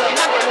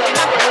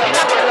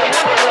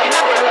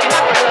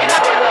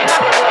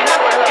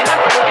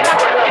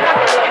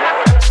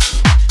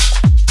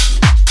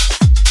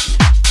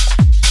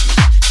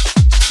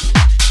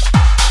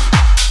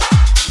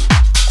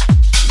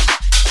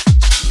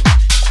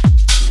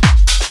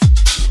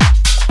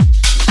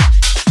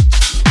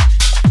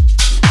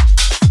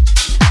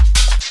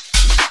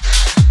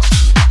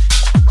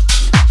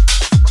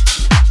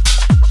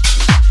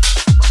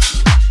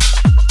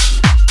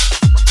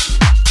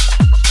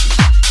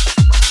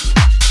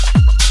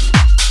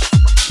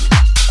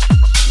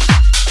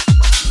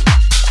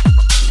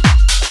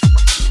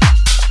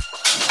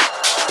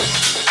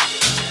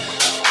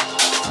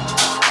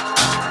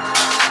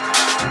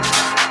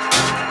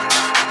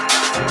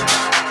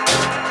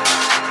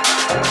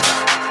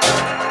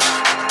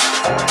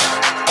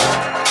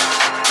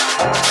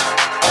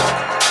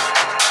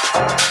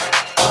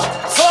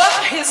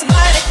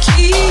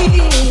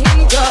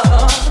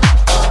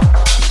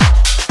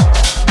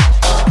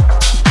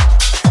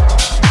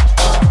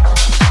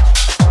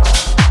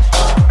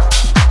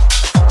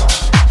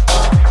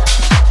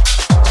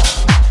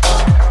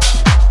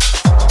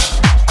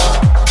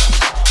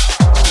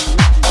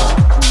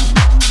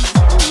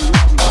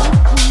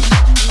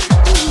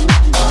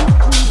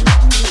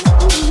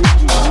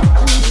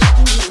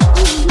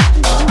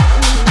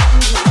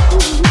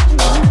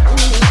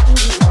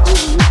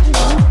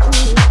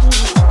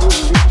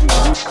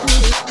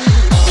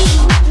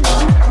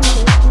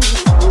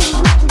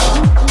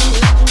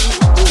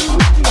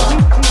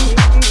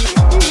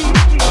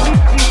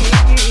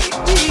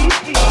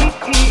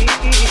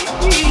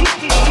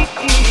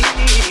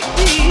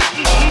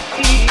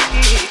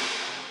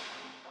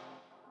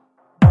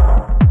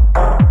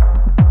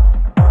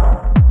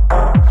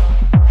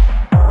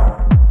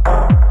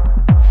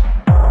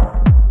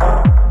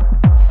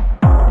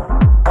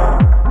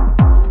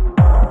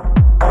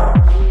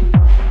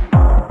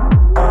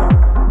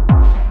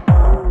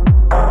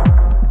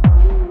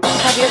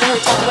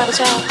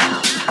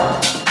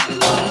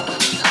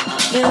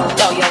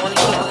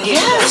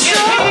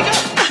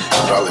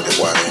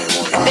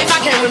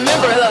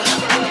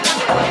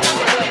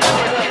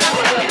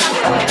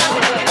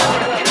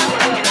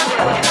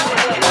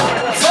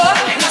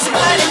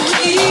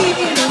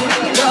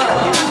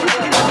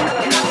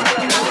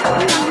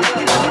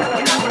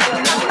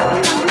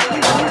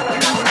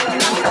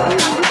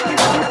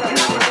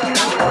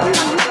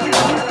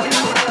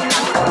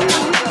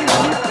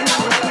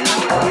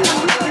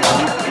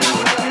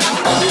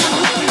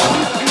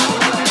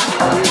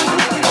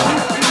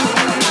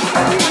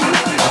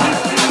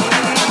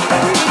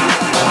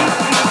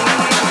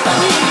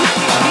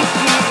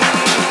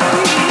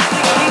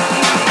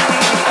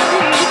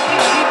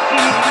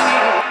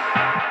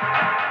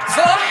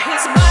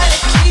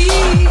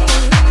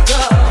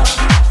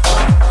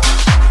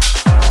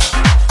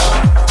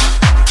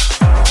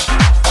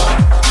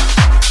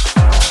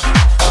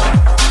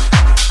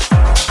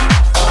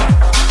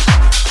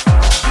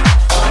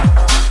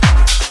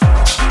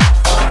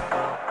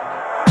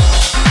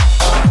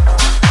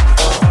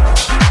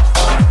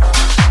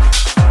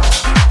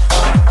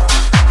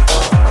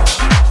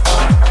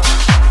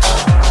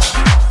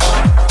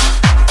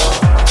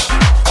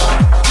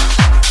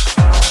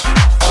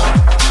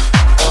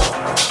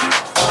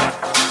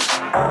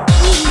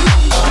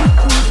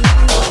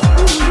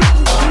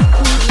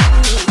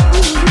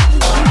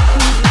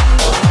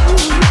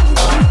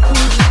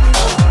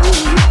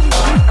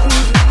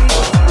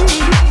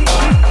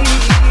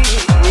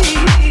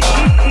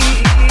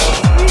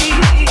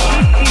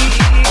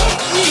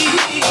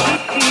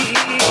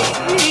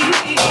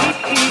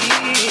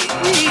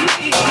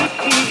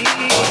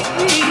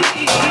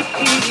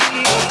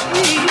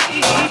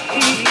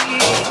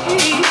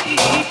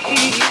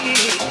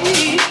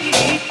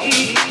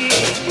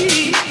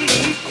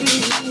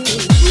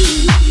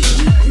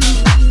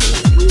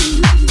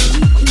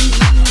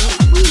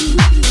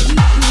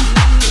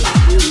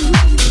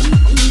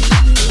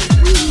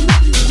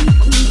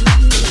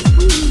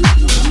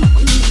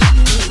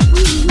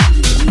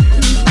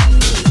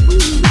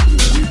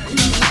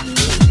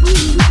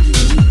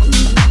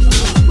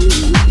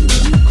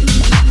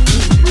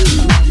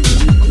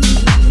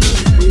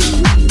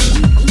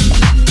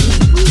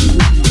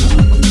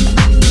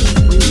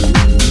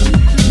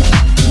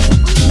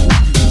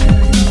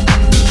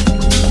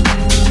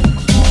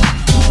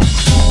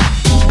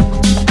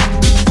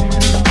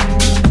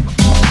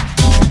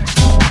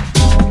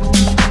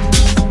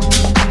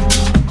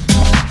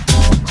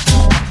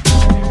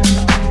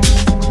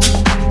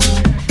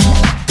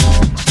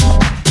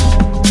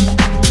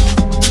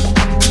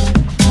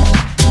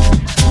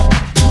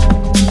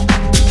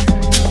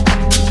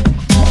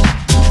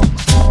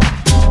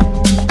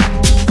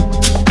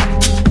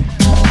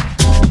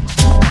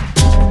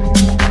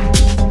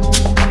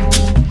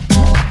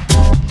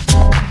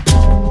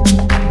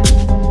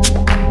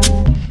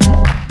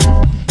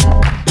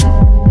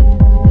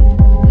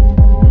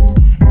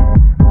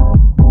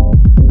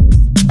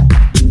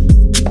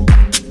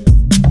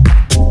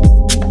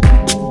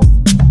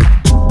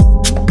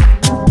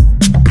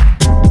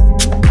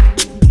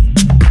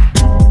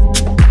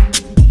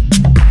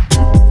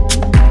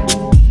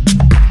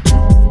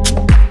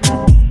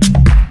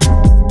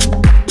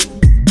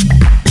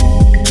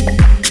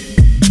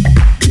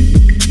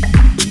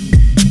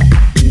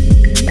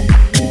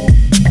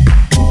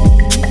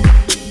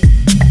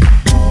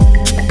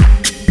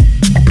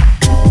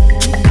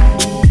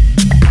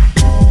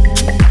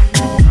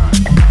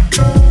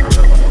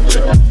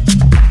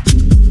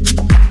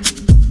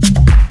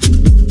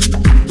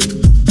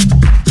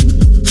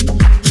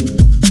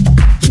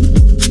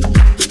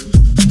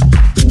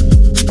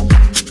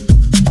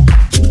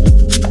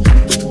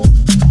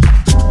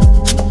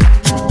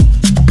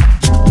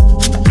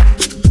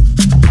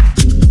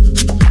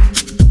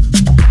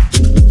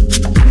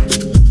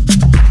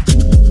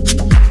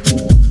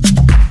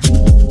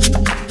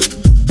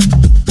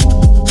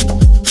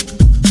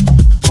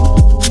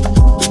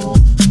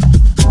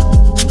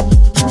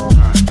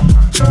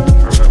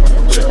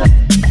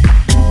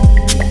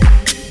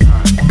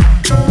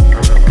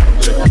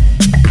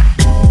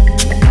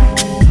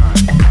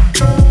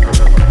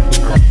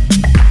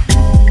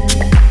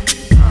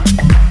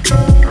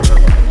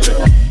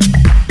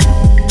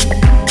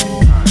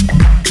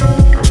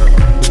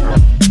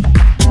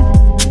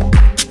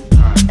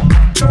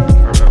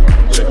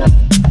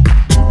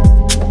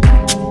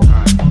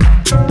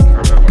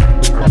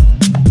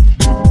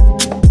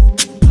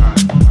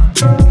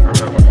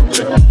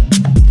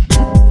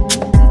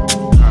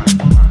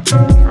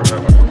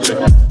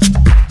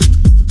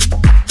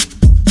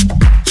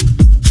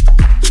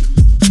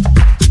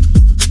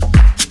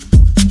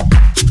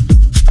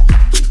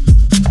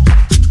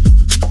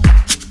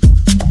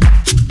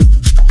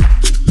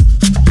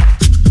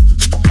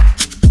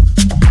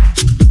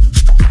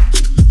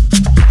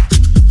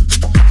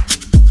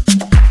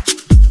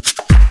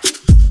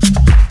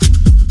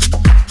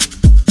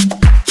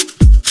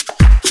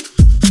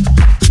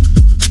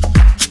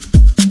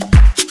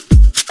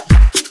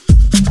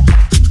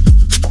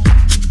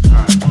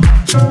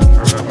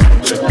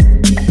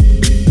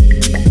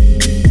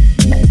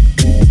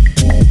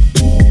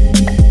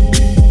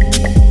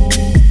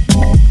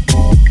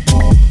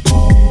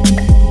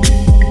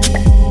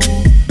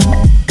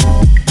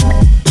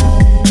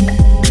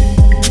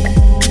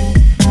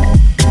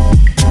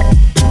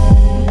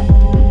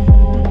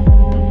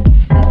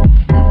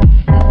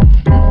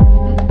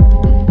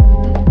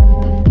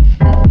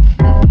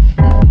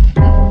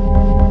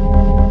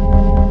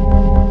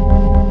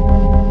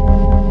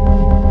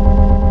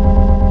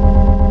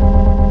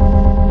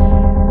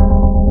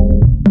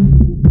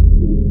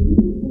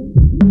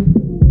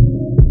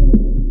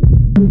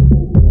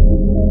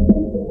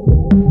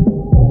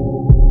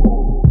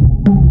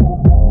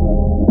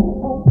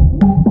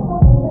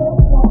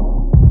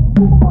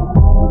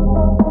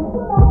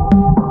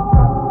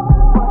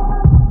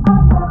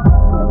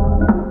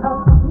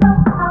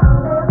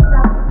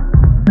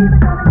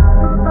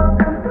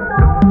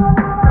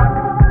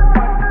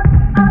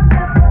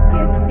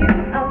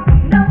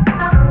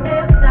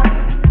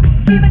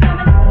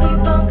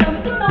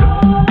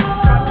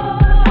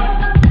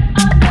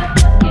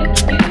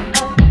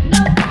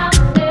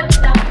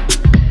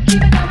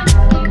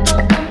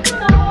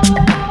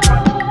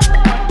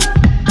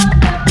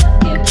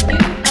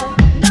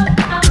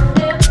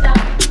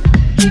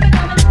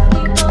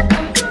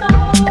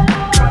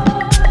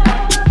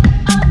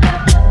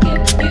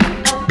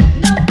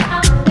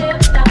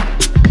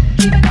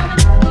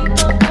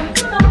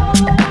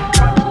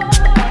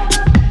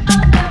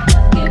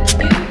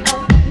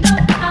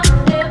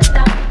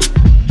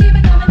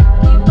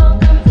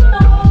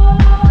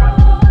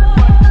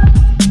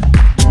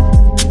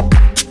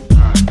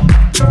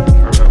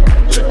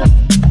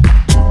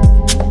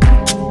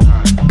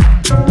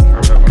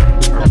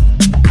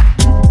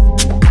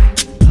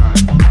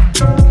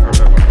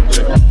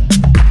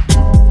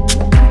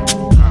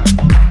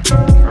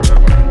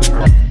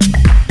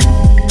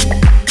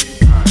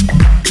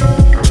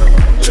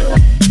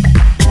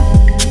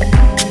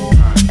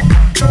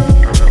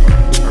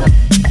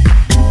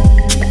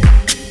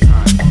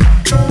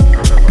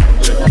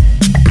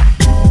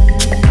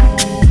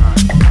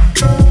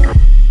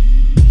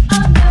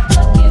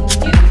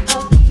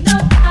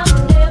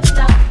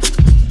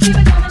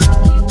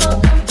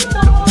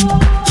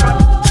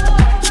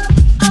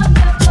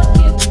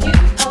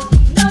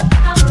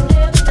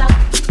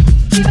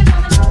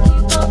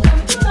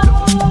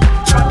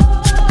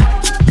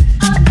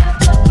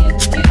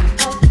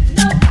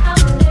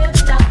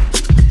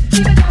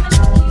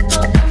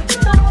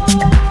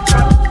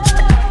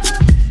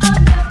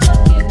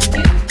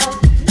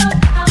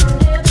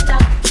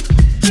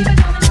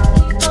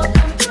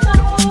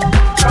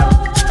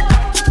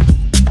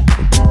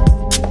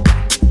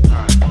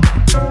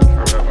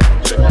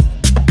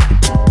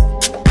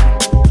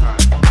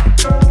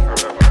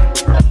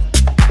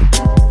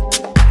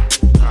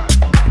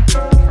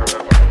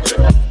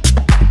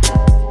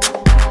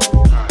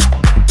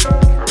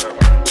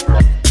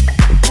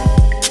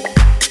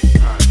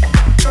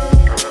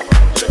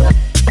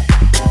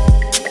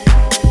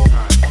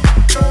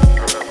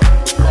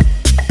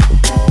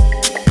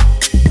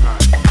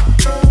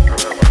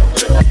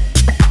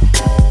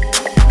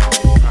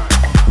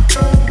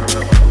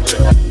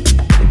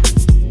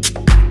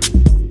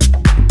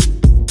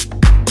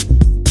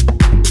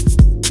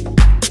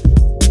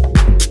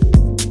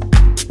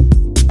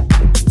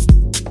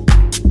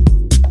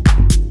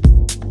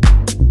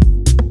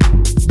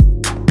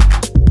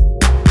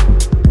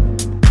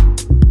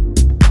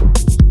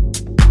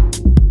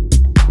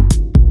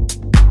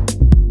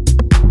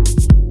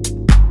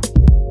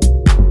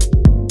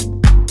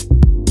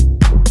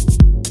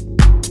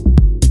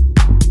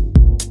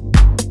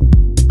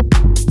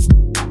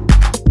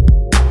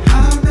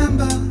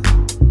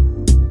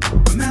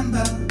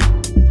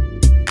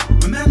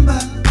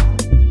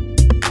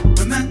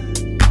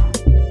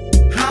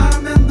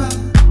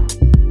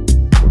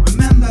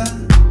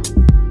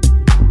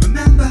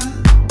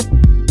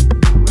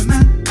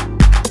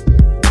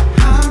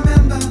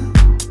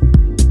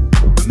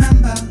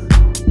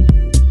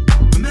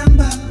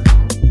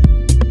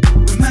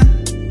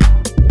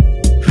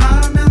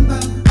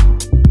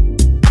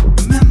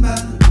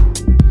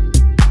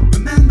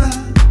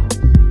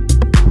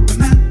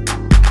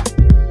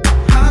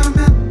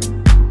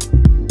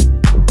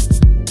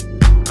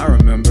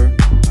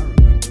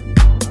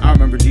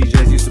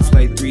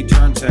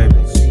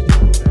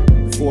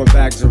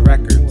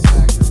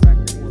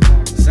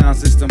 sound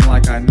system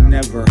like I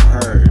never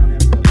heard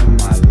in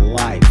my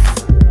life.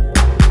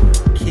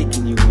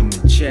 Kicking you in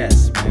the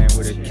chest, man,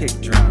 with a kick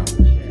drum.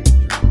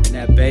 And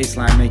that bass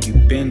line make you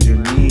bend your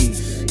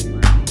knees.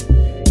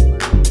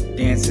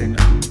 Dancing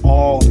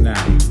all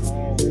night.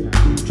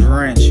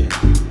 Drenching.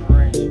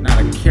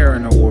 Not a care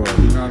in the world,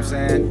 you know what I'm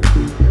saying?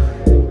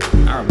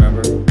 I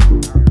remember.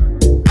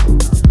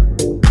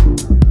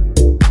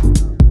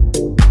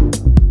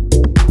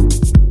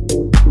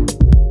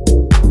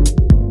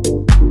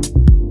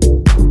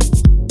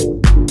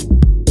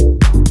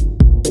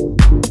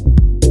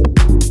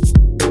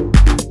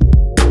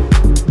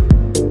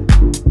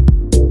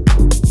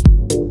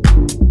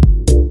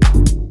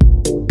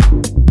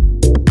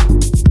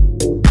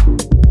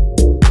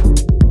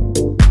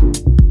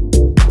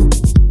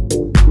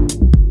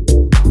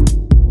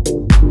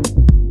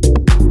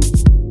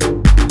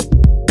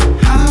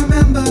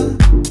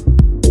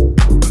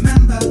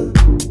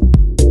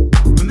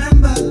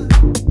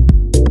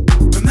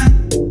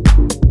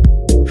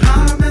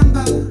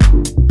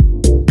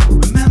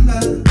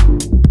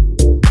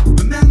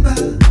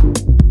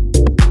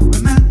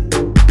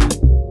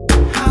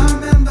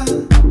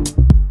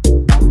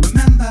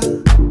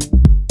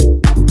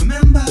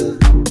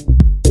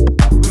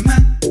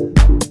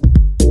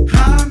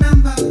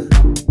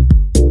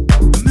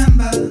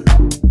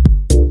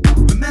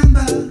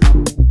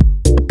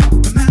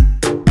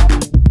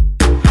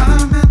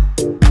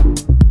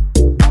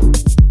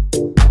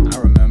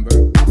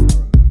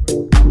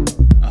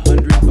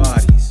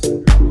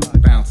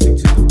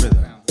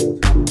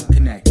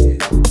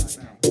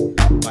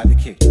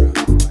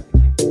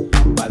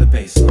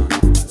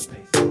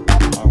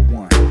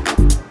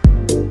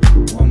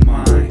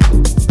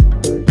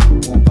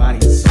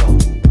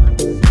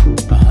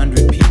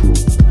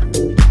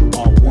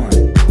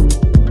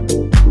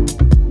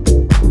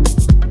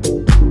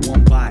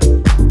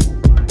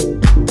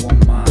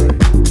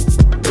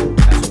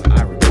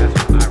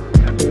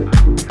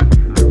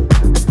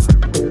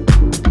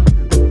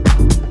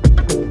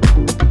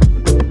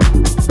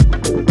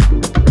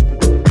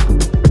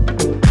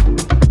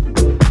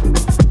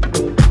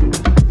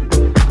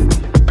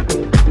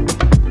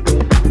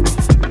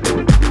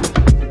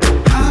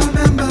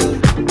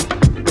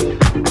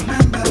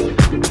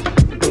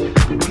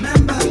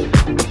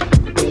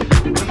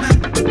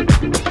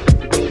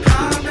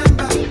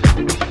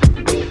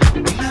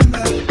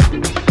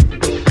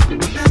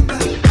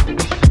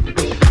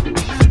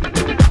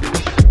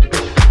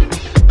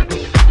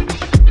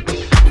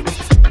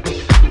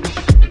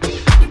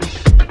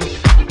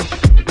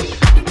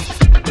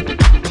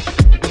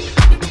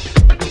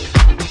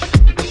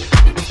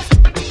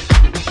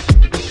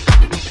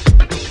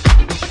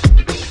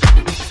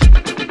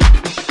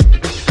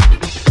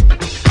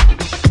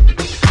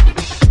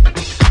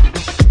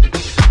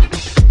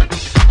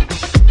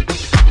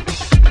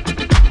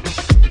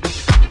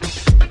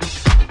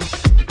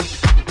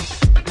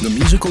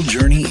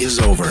 Journey is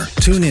over.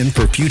 Tune in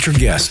for future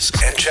guests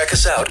and check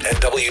us out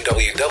at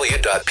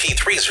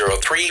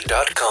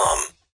www.p303.com.